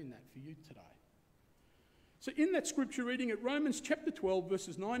teased out in that for you today. So in that scripture reading at Romans chapter 12,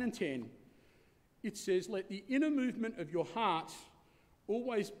 verses 9 and 10, it says, "Let the inner movement of your heart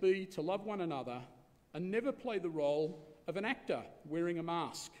always be to love one another and never play the role of an actor wearing a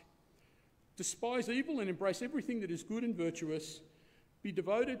mask. Despise evil and embrace everything that is good and virtuous. Be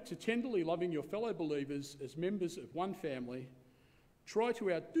devoted to tenderly loving your fellow believers as members of one family. Try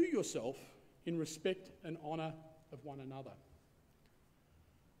to outdo yourself in respect and honour of one another."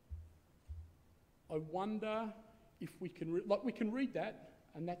 I wonder if we can, we can read that,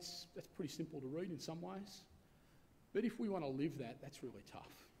 and that's pretty simple to read in some ways. But if we want to live that, that's really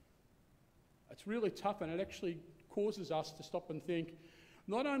tough. It's really tough, and it actually causes us to stop and think,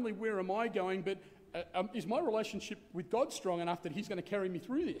 not only where am I going, but is my relationship with God strong enough that he's going to carry me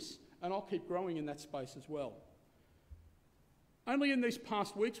through this? And I'll keep growing in that space as well. Only in these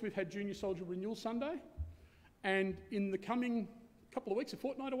past weeks we've had Junior Soldier Renewal Sunday, and in the coming couple of weeks, a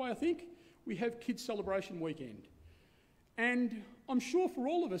fortnight away I think, we have Kids Celebration Weekend. And I'm sure for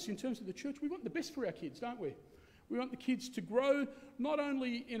all of us in terms of the church, we want the best for our kids, don't we? We want the kids to grow not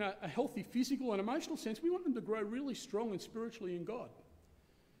only in a healthy physical and emotional sense, we want them to grow really strong and spiritually in God.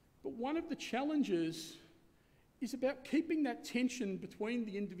 But one of the challenges is about keeping that tension between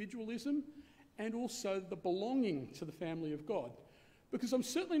the individualism and also the belonging to the family of God. Because I'm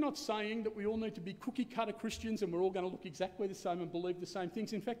certainly not saying that we all need to be cookie-cutter Christians and we're all going to look exactly the same and believe the same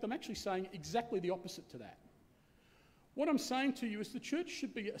things. In fact, I'm actually saying exactly the opposite to that. What I'm saying to you is the church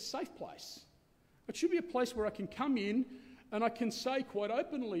should be a safe place. It should be a place where I can come in and I can say quite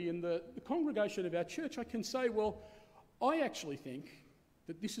openly in the congregation of our church, I can say, well, I actually think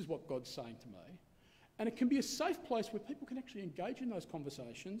that this is what God's saying to me. And it can be a safe place where people can actually engage in those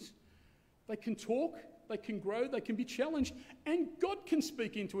conversations. They can talk, they can grow, they can be challenged, and God can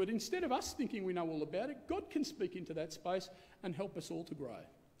speak into it. Instead of us thinking we know all about it, God can speak into that space and help us all to grow.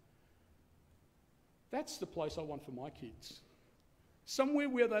 That's the place I want for my kids. Somewhere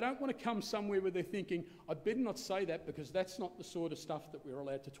where they don't want to come somewhere where they're thinking, I better not say that because that's not the sort of stuff that we're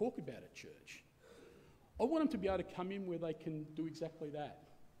allowed to talk about at church. I want them to be able to come in where they can do exactly that.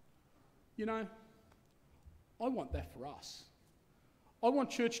 You know, I want that for us. I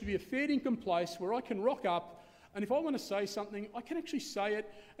want church to be a fair income place where I can rock up, and if I want to say something, I can actually say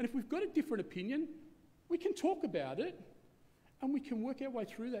it, and if we've got a different opinion, we can talk about it, and we can work our way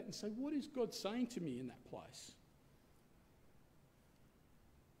through that and say, what is God saying to me in that place?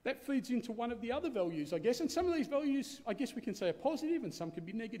 That feeds into one of the other values, I guess, and some of these values, I guess we can say are positive, and some can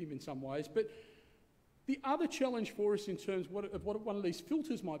be negative in some ways, but the other challenge for us in terms of what one of these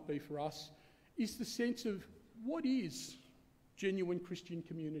filters might be for us is the sense of what is genuine Christian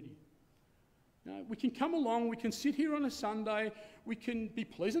community. Now, we can come along, we can sit here on a Sunday, we can be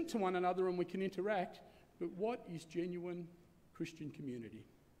pleasant to one another and we can interact, but what is genuine Christian community?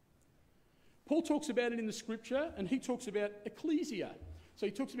 Paul talks about it in the scripture, and he talks about ecclesia. So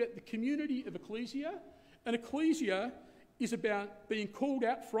he talks about the community of ecclesia, and ecclesia is about being called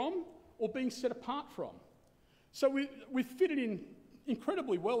out from or being set apart from. So we've fitted in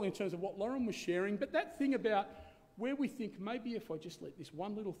incredibly well in terms of what Lauren was sharing, but that thing about where we think maybe if I just let this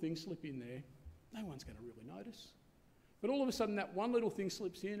one little thing slip in there, No one's going to really notice. But all of a sudden that one little thing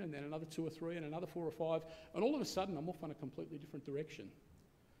slips in, and then another 2 or 3 and another 4 or 5, and all of a sudden I'm off on a completely different direction.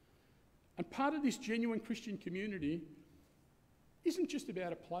 And part of this genuine Christian community isn't just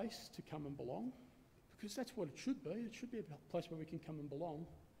about a place to come and belong, because that's what it should be. It should be a place where we can come and belong.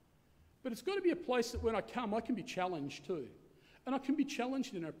 But it's got to be a place that when I come, I can be challenged too. And I can be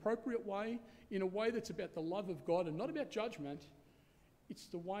challenged in an appropriate way, in a way that's about the love of God and not about judgment. It's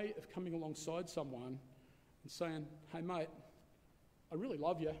the way of coming alongside someone and saying, hey mate, I really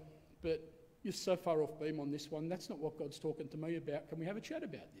love you, but you're so far off beam on this one. That's not what God's talking to me about. Can we have a chat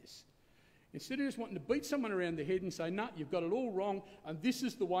about this? Instead of just wanting to beat someone around the head and say, nah, you've got it all wrong, and this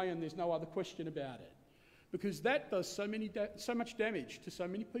is the way, and there's no other question about it. Because that does so much damage to so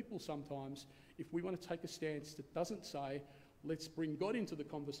many people sometimes if we want to take a stance that doesn't say, let's bring God into the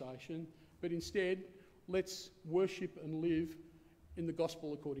conversation, but instead, let's worship and live in the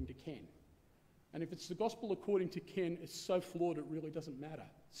gospel according to Ken. And if it's the gospel according to Ken, it's so flawed it really doesn't matter.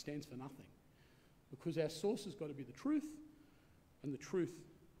 It stands for nothing. Because our source has got to be the truth, and the truth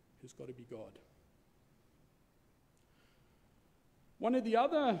has got to be God. One of the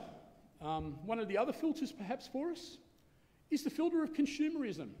other filters perhaps for us is the filter of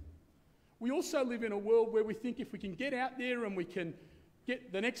consumerism. We also live in a world where we think if we can get out there and we can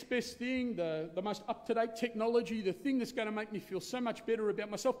get the next best thing, the most up-to-date technology, the thing that's going to make me feel so much better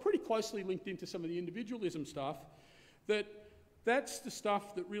about myself, pretty closely linked into some of the individualism stuff, that's the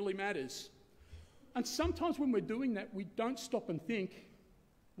stuff that really matters. And sometimes when we're doing that, we don't stop and think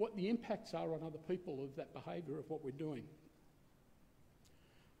what the impacts are on other people of that behaviour of what we're doing.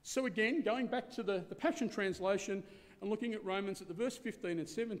 So again, going back to the Passion Translation and looking at Romans at the verse 15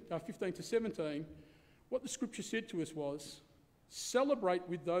 to 17, what the scripture said to us was, celebrate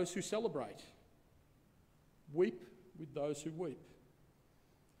with those who celebrate. Weep with those who weep.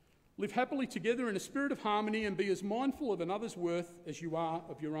 Live happily together in a spirit of harmony and be as mindful of another's worth as you are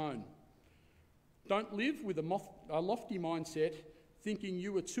of your own. Don't live with a lofty mindset, thinking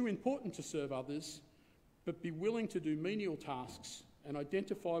you are too important to serve others, but be willing to do menial tasks and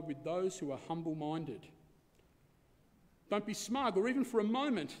identify with those who are humble-minded. Don't be smug or even for a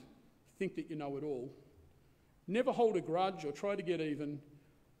moment think that you know it all. Never hold a grudge or try to get even,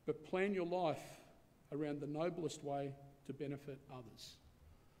 but plan your life around the noblest way to benefit others.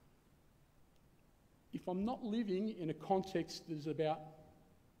 If I'm not living in a context that is about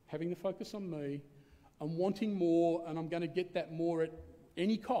having the focus on me and wanting more, and I'm going to get that more at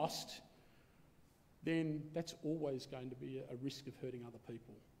any cost, then that's always going to be a risk of hurting other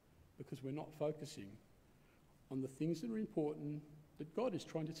people, because we're not focusing on the things that are important that God is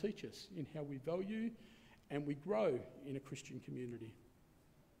trying to teach us in how we value and we grow in a Christian community.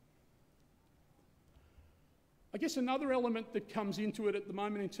 I guess another element that comes into it at the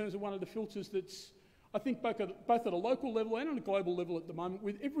moment in terms of one of the filters that's, I think, both at a local level and on a global level at the moment,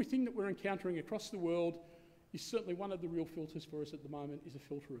 with everything that we're encountering across the world, is certainly one of the real filters for us at the moment is a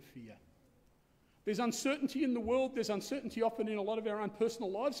filter of fear. There's uncertainty in the world, there's uncertainty often in a lot of our own personal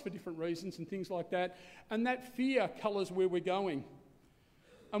lives for different reasons and things like that, and that fear colours where we're going.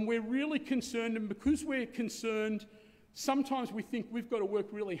 And we're really concerned, and because we're concerned, sometimes we think we've got to work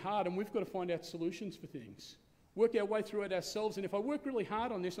really hard and we've got to find out solutions for things. Work our way through it ourselves, and if I work really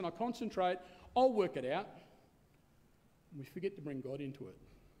hard on this and I concentrate, I'll work it out. And we forget to bring God into it.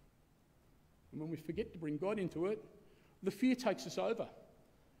 And when we forget to bring God into it, the fear takes us over.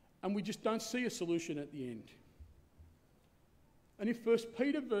 And we just don't see a solution at the end. And in 1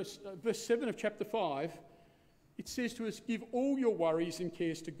 Peter verse 7 of chapter 5, it says to us, give all your worries and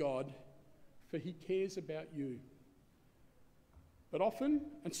cares to God, for he cares about you. But often,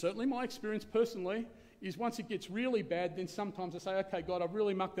 and certainly my experience personally, is once it gets really bad, then sometimes I say, okay, God, I've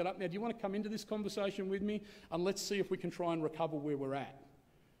really mucked it up. Now, do you want to come into this conversation with me? And let's see if we can try and recover where we're at.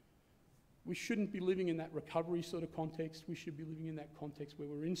 We shouldn't be living in that recovery sort of context. We should be living in that context where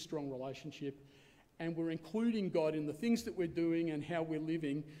we're in strong relationship and we're including God in the things that we're doing and how we're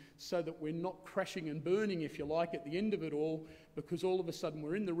living, so that we're not crashing and burning, if you like, at the end of it all, because all of a sudden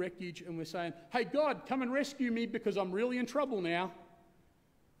we're in the wreckage and we're saying, hey, God, come and rescue me because I'm really in trouble now.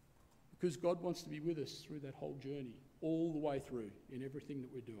 Because God wants to be with us through that whole journey, all the way through in everything that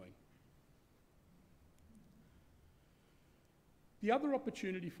we're doing. The other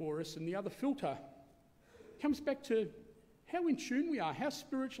opportunity for us and the other filter comes back to how in tune we are, how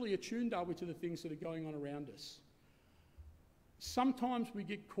spiritually attuned are we to the things that are going on around us. Sometimes we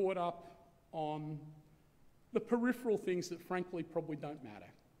get caught up on the peripheral things that frankly probably don't matter.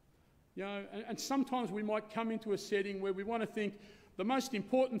 You know, and sometimes we might come into a setting where we want to think, the most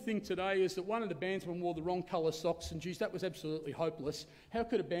important thing today is that one of the bandsmen wore the wrong colour socks, and geez, that was absolutely hopeless. How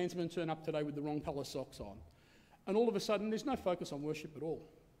could a bandsman turn up today with the wrong colour socks on? And all of a sudden, there's no focus on worship at all.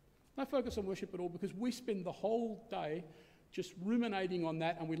 No focus on worship at all, because we spend the whole day just ruminating on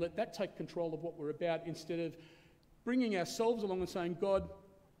that, and we let that take control of what we're about instead of bringing ourselves along and saying, God,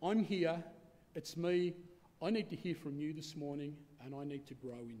 I'm here, it's me, I need to hear from you this morning, and I need to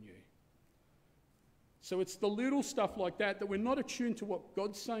grow in you. So it's the little stuff like that we're not attuned to what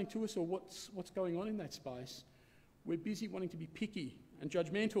God's saying to us or what's going on in that space. We're busy wanting to be picky and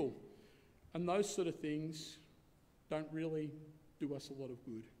judgmental, and those sort of things don't really do us a lot of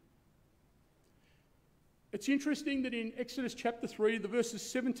good. It's interesting that in Exodus chapter 3, the verses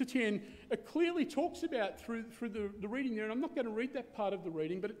 7 to 10, it clearly talks about, through the reading there, and I'm not going to read that part of the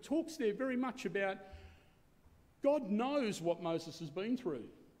reading, but it talks there very much about God knows what Moses has been through.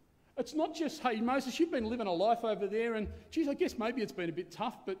 It's not just, hey, Moses, you've been living a life over there, and geez, I guess maybe it's been a bit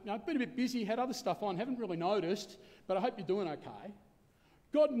tough, but I've been a bit busy, had other stuff on, haven't really noticed, but I hope you're doing okay.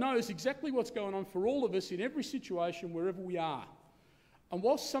 God knows exactly what's going on for all of us in every situation, wherever we are. And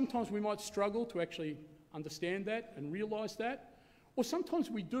whilst sometimes we might struggle to actually understand that and realise that, or sometimes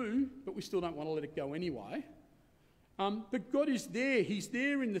we do, but we still don't want to let it go anyway, but God is there. He's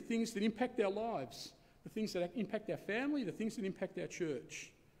there in the things that impact our lives, the things that impact our family, the things that impact our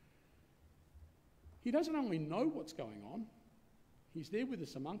church. He doesn't only know what's going on, he's there with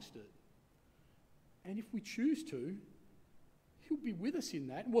us amongst it. And if we choose to, he'll be with us in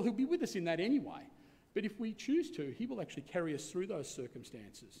that. Well, he'll be with us in that anyway. But if we choose to, he will actually carry us through those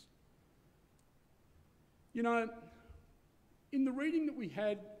circumstances. You know, in the reading that we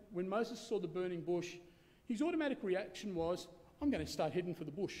had when Moses saw the burning bush, his automatic reaction was, I'm going to start heading for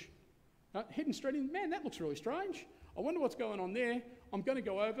the bush. Heading straight in, man, that looks really strange. I wonder what's going on there. I'm going to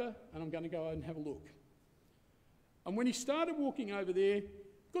go over and I'm going to go and have a look. And when he started walking over there,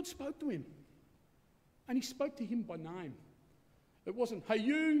 God spoke to him. And he spoke to him by name. It wasn't, hey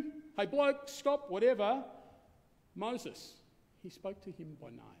you, hey bloke, stop, whatever. Moses. He spoke to him by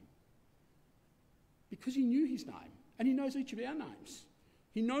name. Because he knew his name. And he knows each of our names.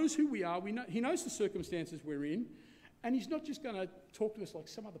 He knows who we are. He knows the circumstances we're in. And he's not just going to talk to us like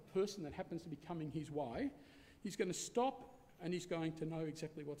some other person that happens to be coming his way. He's going to stop and he's going to know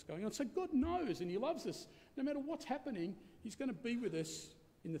exactly what's going on. So God knows and he loves us. No matter what's happening, he's going to be with us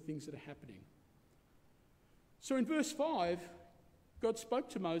in the things that are happening. So in verse 5, God spoke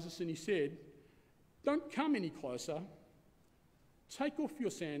to Moses and he said, don't come any closer. Take off your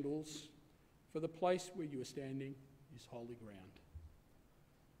sandals, for the place where you are standing is holy ground.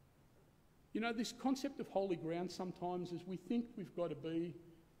 You know, this concept of holy ground sometimes is we think we've got to be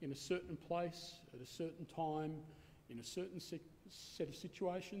in a certain place, at a certain time, in a certain set of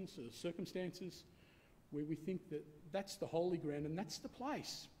situations or circumstances, where we think that that's the holy ground and that's the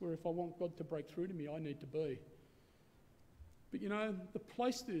place where if I want God to break through to me, I need to be. But you know, the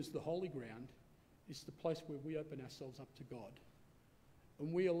place that is the holy ground is the place where we open ourselves up to God.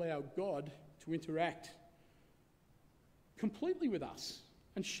 And we allow God to interact completely with us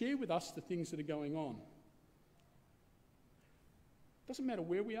and share with us the things that are going on. Doesn't matter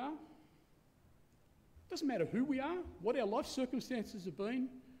where we are. Doesn't matter who we are, what our life circumstances have been,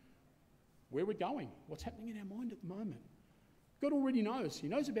 where we're going, what's happening in our mind at the moment. God already knows. He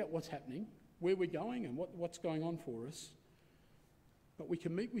knows about what's happening, where we're going and what's going on for us. But we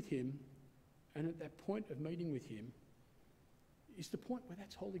can meet with him, and at that point of meeting with him is the point where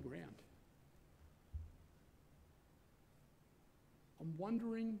that's holy ground. I'm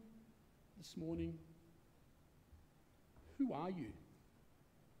wondering this morning, who are you?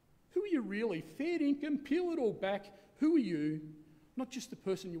 Who are you really? Fair income, peel it all back. Who are you? Not just the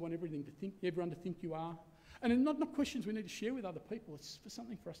person you want everyone to think you are. And not questions we need to share with other people. It's for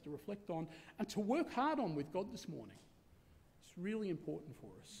something for us to reflect on and to work hard on with God this morning. It's really important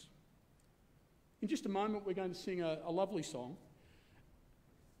for us. In just a moment, we're going to sing a lovely song.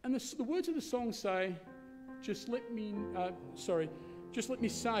 And the words of the song say, just let me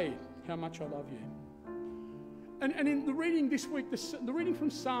say how much I love you. And in the reading this week, the reading from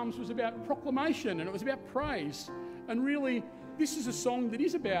Psalms was about proclamation and it was about praise. And really, this is a song that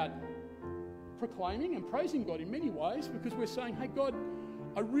is about proclaiming and praising God in many ways because we're saying, hey God,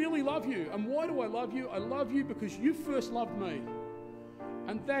 I really love you. And why do I love you? I love you because you first loved me.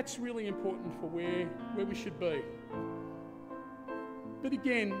 And that's really important for where we should be. But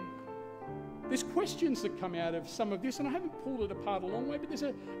again, there's questions that come out of some of this, and I haven't pulled it apart a long way, but there's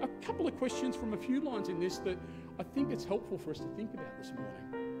a couple of questions from a few lines in this that I think it's helpful for us to think about this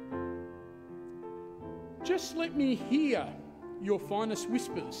morning. Just let me hear your finest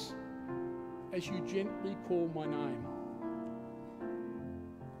whispers as you gently call my name.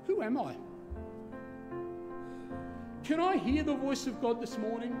 who am I? Can I hear the voice of God this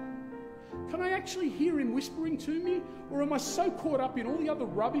morning? Can I actually hear him whispering to me? Or am I so caught up in all the other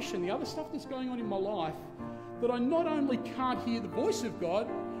rubbish and the other stuff that's going on in my life that I not only can't hear the voice of God,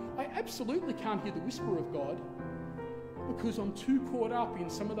 I absolutely can't hear the whisper of God because I'm too caught up in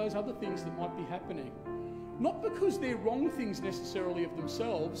some of those other things that might be happening. Not because they're wrong things necessarily of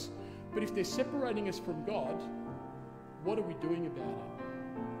themselves, but if they're separating us from God, what are we doing about it?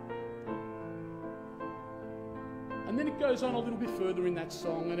 And then it goes on a little bit further in that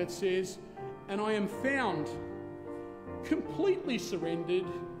song and it says, and I am found completely surrendered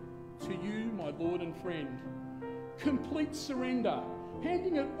to you, my Lord and friend. Complete surrender.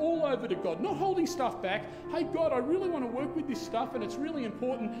 Handing it all over to God, not holding stuff back. Hey God, I really want to work with this stuff and it's really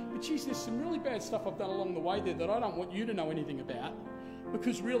important, but geez, there's some really bad stuff I've done along the way there that I don't want you to know anything about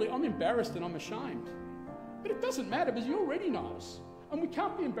because really I'm embarrassed and I'm ashamed. But it doesn't matter because he already knows. And we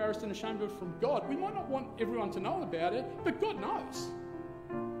can't be embarrassed and ashamed of it from God. We might not want everyone to know about it, but God knows.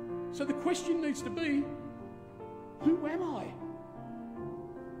 So the question needs to be, who am I?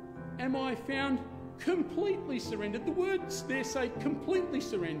 Am I found completely surrendered? The words there say completely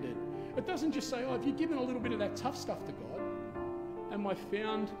surrendered. It doesn't just say, oh, have you given a little bit of that tough stuff to God? Am I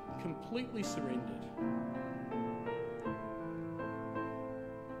found completely surrendered?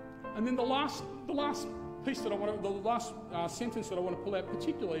 And then the last piece that I want to, the last sentence that I want to pull out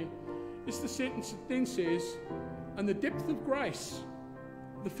particularly is the sentence that then says, and the depth of grace,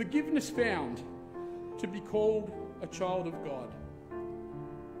 the forgiveness found to be called a child of God.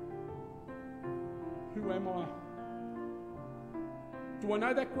 Who am I? Do I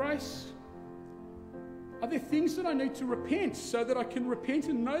know that grace? Are there things that I need to repent so that I can repent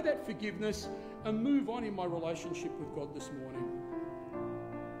and know that forgiveness and move on in my relationship with God this morning?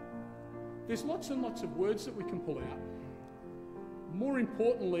 There's lots and lots of words that we can pull out. More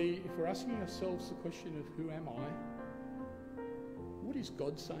importantly, if we're asking ourselves the question of who am I, what is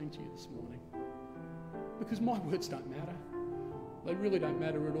God saying to you this morning? Because my words don't matter. They really don't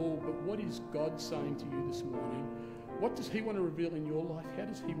matter at all, but what is God saying to you this morning? What does he want to reveal in your life? How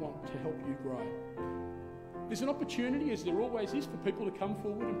does he want to help you grow? There's an opportunity, as there always is, for people to come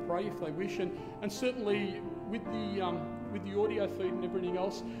forward and pray if they wish, and certainly with the audio feed and everything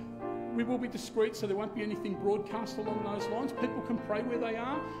else, we will be discreet, so there won't be anything broadcast along those lines. People can pray where they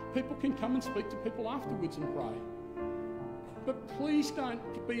are. People can come and speak to people afterwards and pray. But please don't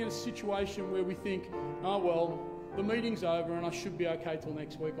be in a situation where we think, oh, well, the meeting's over and I should be okay till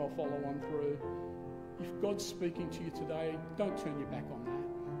next week, I'll follow on through. If God's speaking to you today, don't turn your back on that.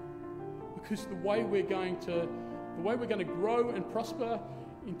 Because the way we're going to grow and prosper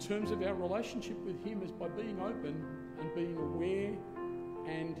in terms of our relationship with him is by being open and being aware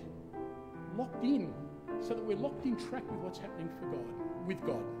and locked in, so that we're locked in track with what's happening with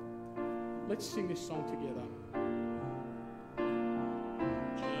God. Let's sing this song together.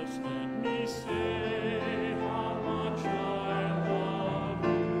 Just let me say how much I love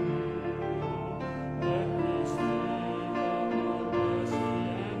you. Let me sing of your mercy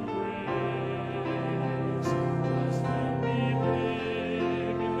and grace. Just let me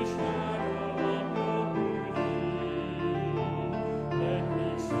live in the shadow of your beauty. Let me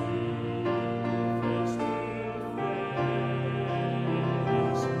see face to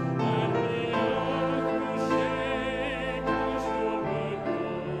face, and the earth will shake as your word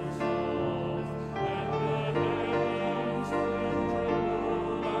goes forth.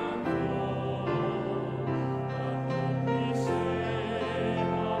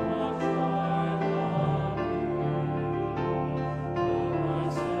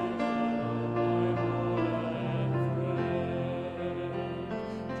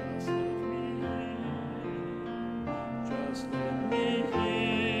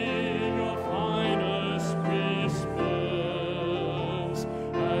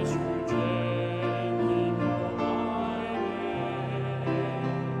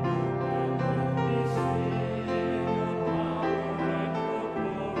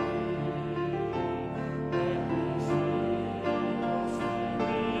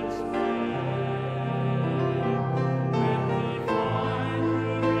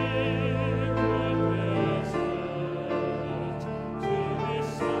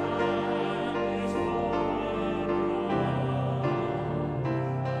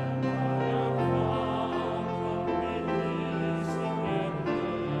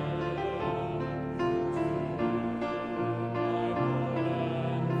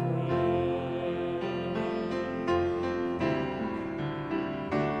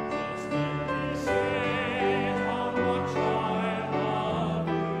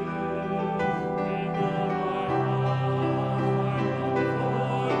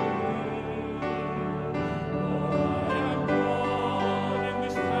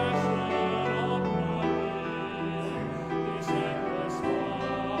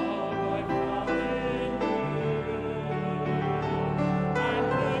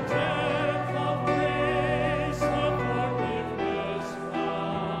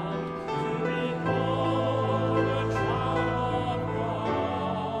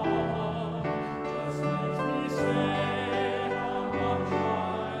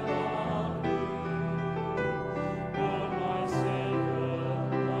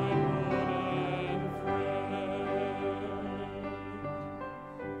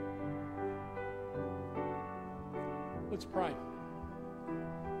 Let's pray.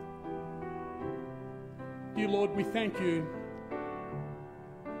 Dear Lord, we thank you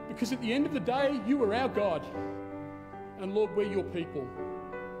because at the end of the day, you are our God. And Lord, we're your people.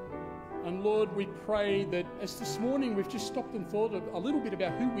 And Lord, we pray that as this morning we've just stopped and thought a little bit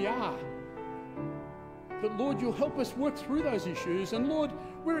about who we are, that Lord, you'll help us work through those issues. And Lord,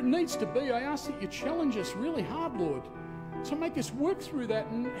 where it needs to be, I ask that you challenge us really hard, Lord, to make us work through that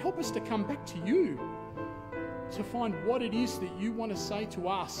and help us to come back to you, to find what it is that you want to say to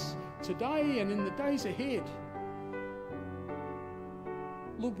us today and in the days ahead.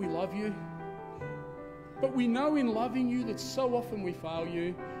 Lord, we love you, but we know in loving you that so often we fail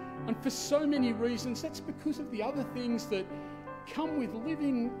you, and for so many reasons, that's because of the other things that come with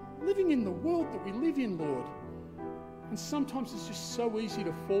living in the world that we live in, Lord. And sometimes it's just so easy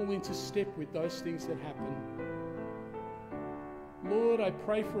to fall into step with those things that happen. Lord, I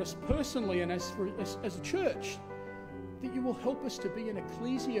pray for us personally and as a church, that you will help us to be an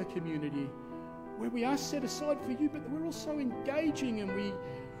ecclesia community where we are set aside for you, but we're also engaging and we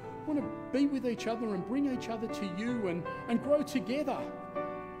want to be with each other and bring each other to you and grow together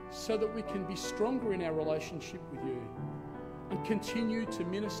so that we can be stronger in our relationship with you and continue to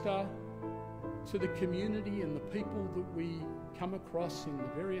minister to the community and the people that we come across in the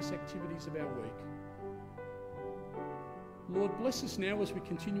various activities of our week. Lord, bless us now as we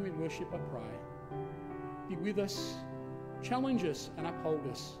continue in worship, I pray. Be with us, challenge us and uphold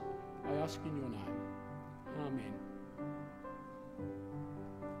us. I ask in your name. Amen.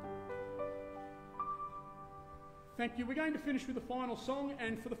 Thank you. We're going to finish with the final song,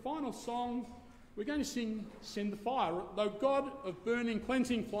 and for the final song, we're going to sing Send the Fire. Though God of burning,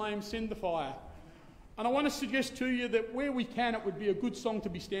 cleansing flame, send the fire. And I want to suggest to you that where we can, it would be a good song to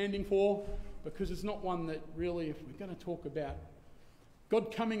be standing for, because it's not one that really, if we're going to talk about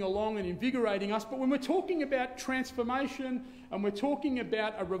God coming along and invigorating us, but when we're talking about transformation and we're talking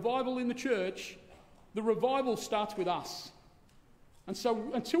about a revival in the church, the revival starts with us. And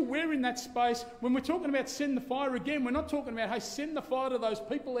so until we're in that space, when we're talking about send the fire again, we're not talking about, hey, send the fire to those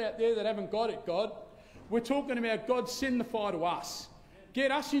people out there that haven't got it, God. We're talking about, God, send the fire to us. Get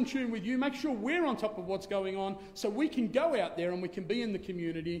us in tune with you. Make sure we're on top of what's going on so we can go out there and we can be in the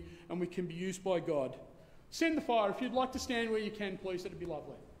community and we can be used by God. Send the fire. If you'd like to stand where you can, please, that'd be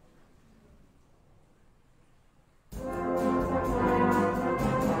lovely. Thank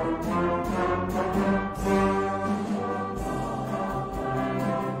you.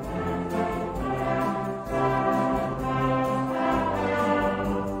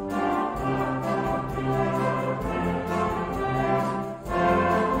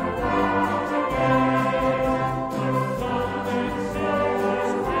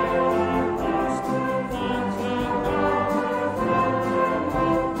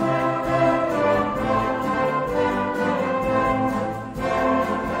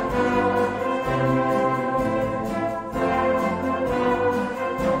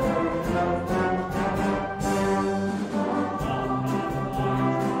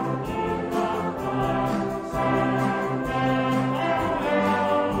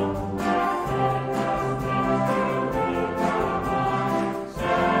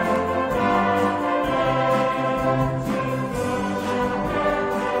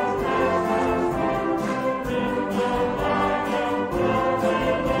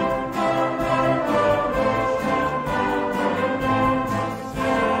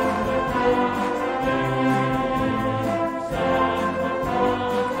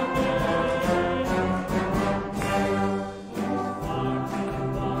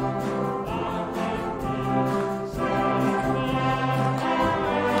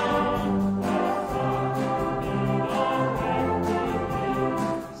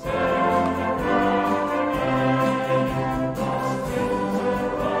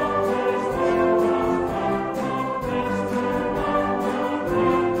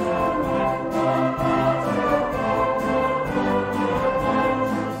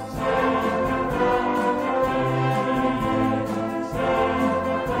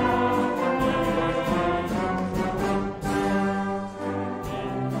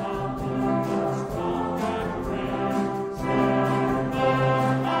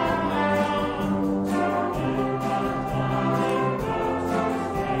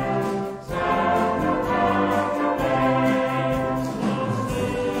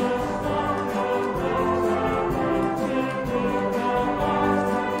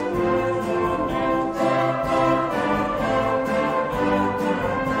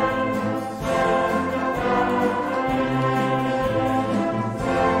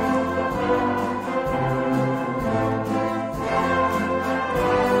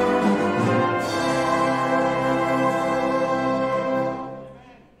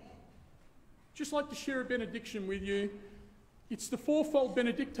 like to share a benediction with you. It's the fourfold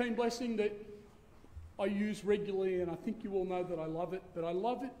Benedictine blessing that I use regularly, and I think you all know that I love it, but I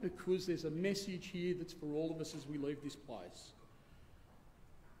love it because there's a message here that's for all of us as we leave this place.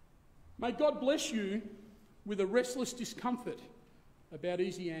 May God bless you with a restless discomfort about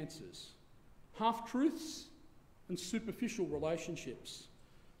easy answers, half-truths and superficial relationships,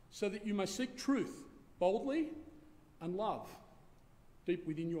 so that you may seek truth boldly and love deep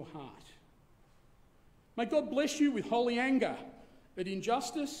within your heart. May God bless you with holy anger at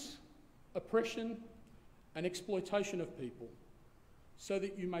injustice, oppression and exploitation of people, so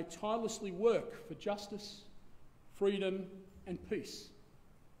that you may tirelessly work for justice, freedom and peace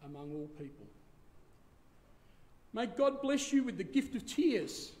among all people. May God bless you with the gift of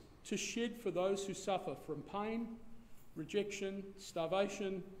tears to shed for those who suffer from pain, rejection,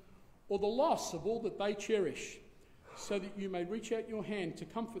 starvation, or the loss of all that they cherish, so that you may reach out your hand to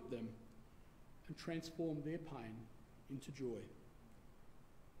comfort them and transform their pain into joy.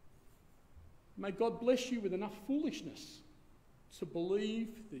 May God bless you with enough foolishness to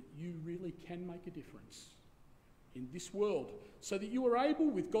believe that you really can make a difference in this world, so that you are able,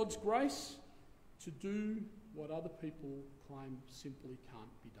 with God's grace, to do what other people claim simply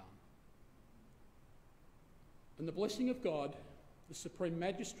can't be done. And the blessing of God, the supreme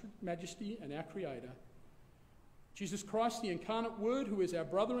majesty and our Creator, Jesus Christ, the incarnate Word, who is our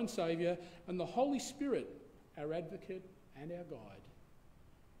brother and Saviour, and the Holy Spirit, our advocate and our guide,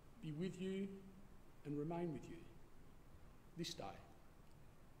 be with you and remain with you this day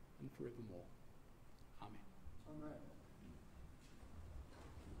and forevermore. Amen. Amen.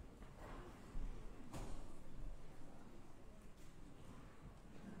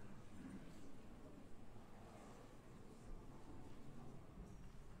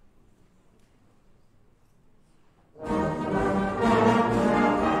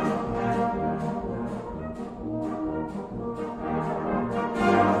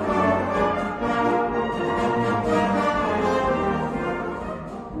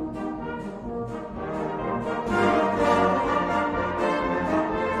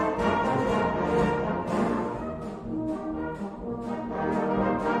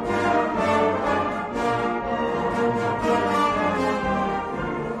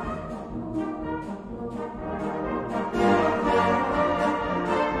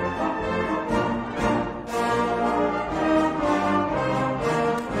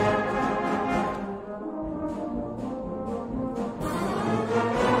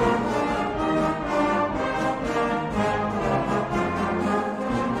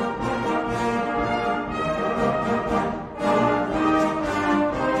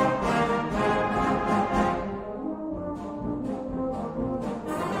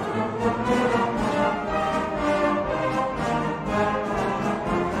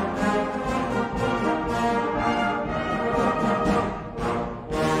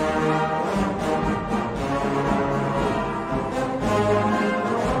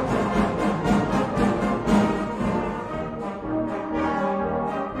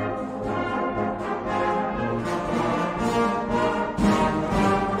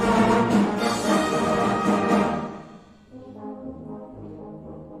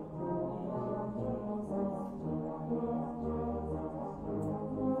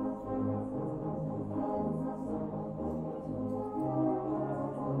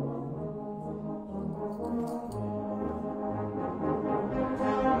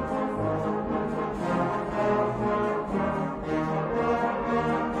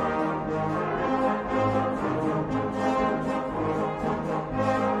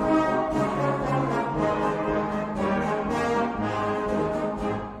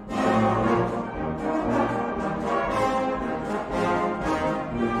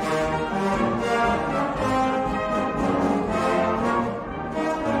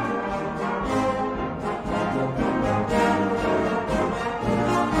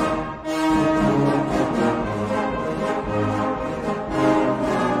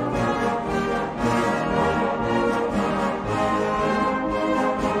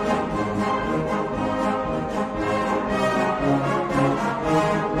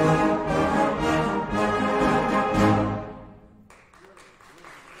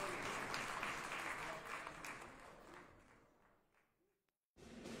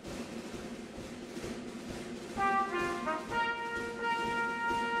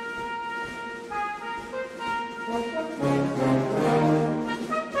 Thank you.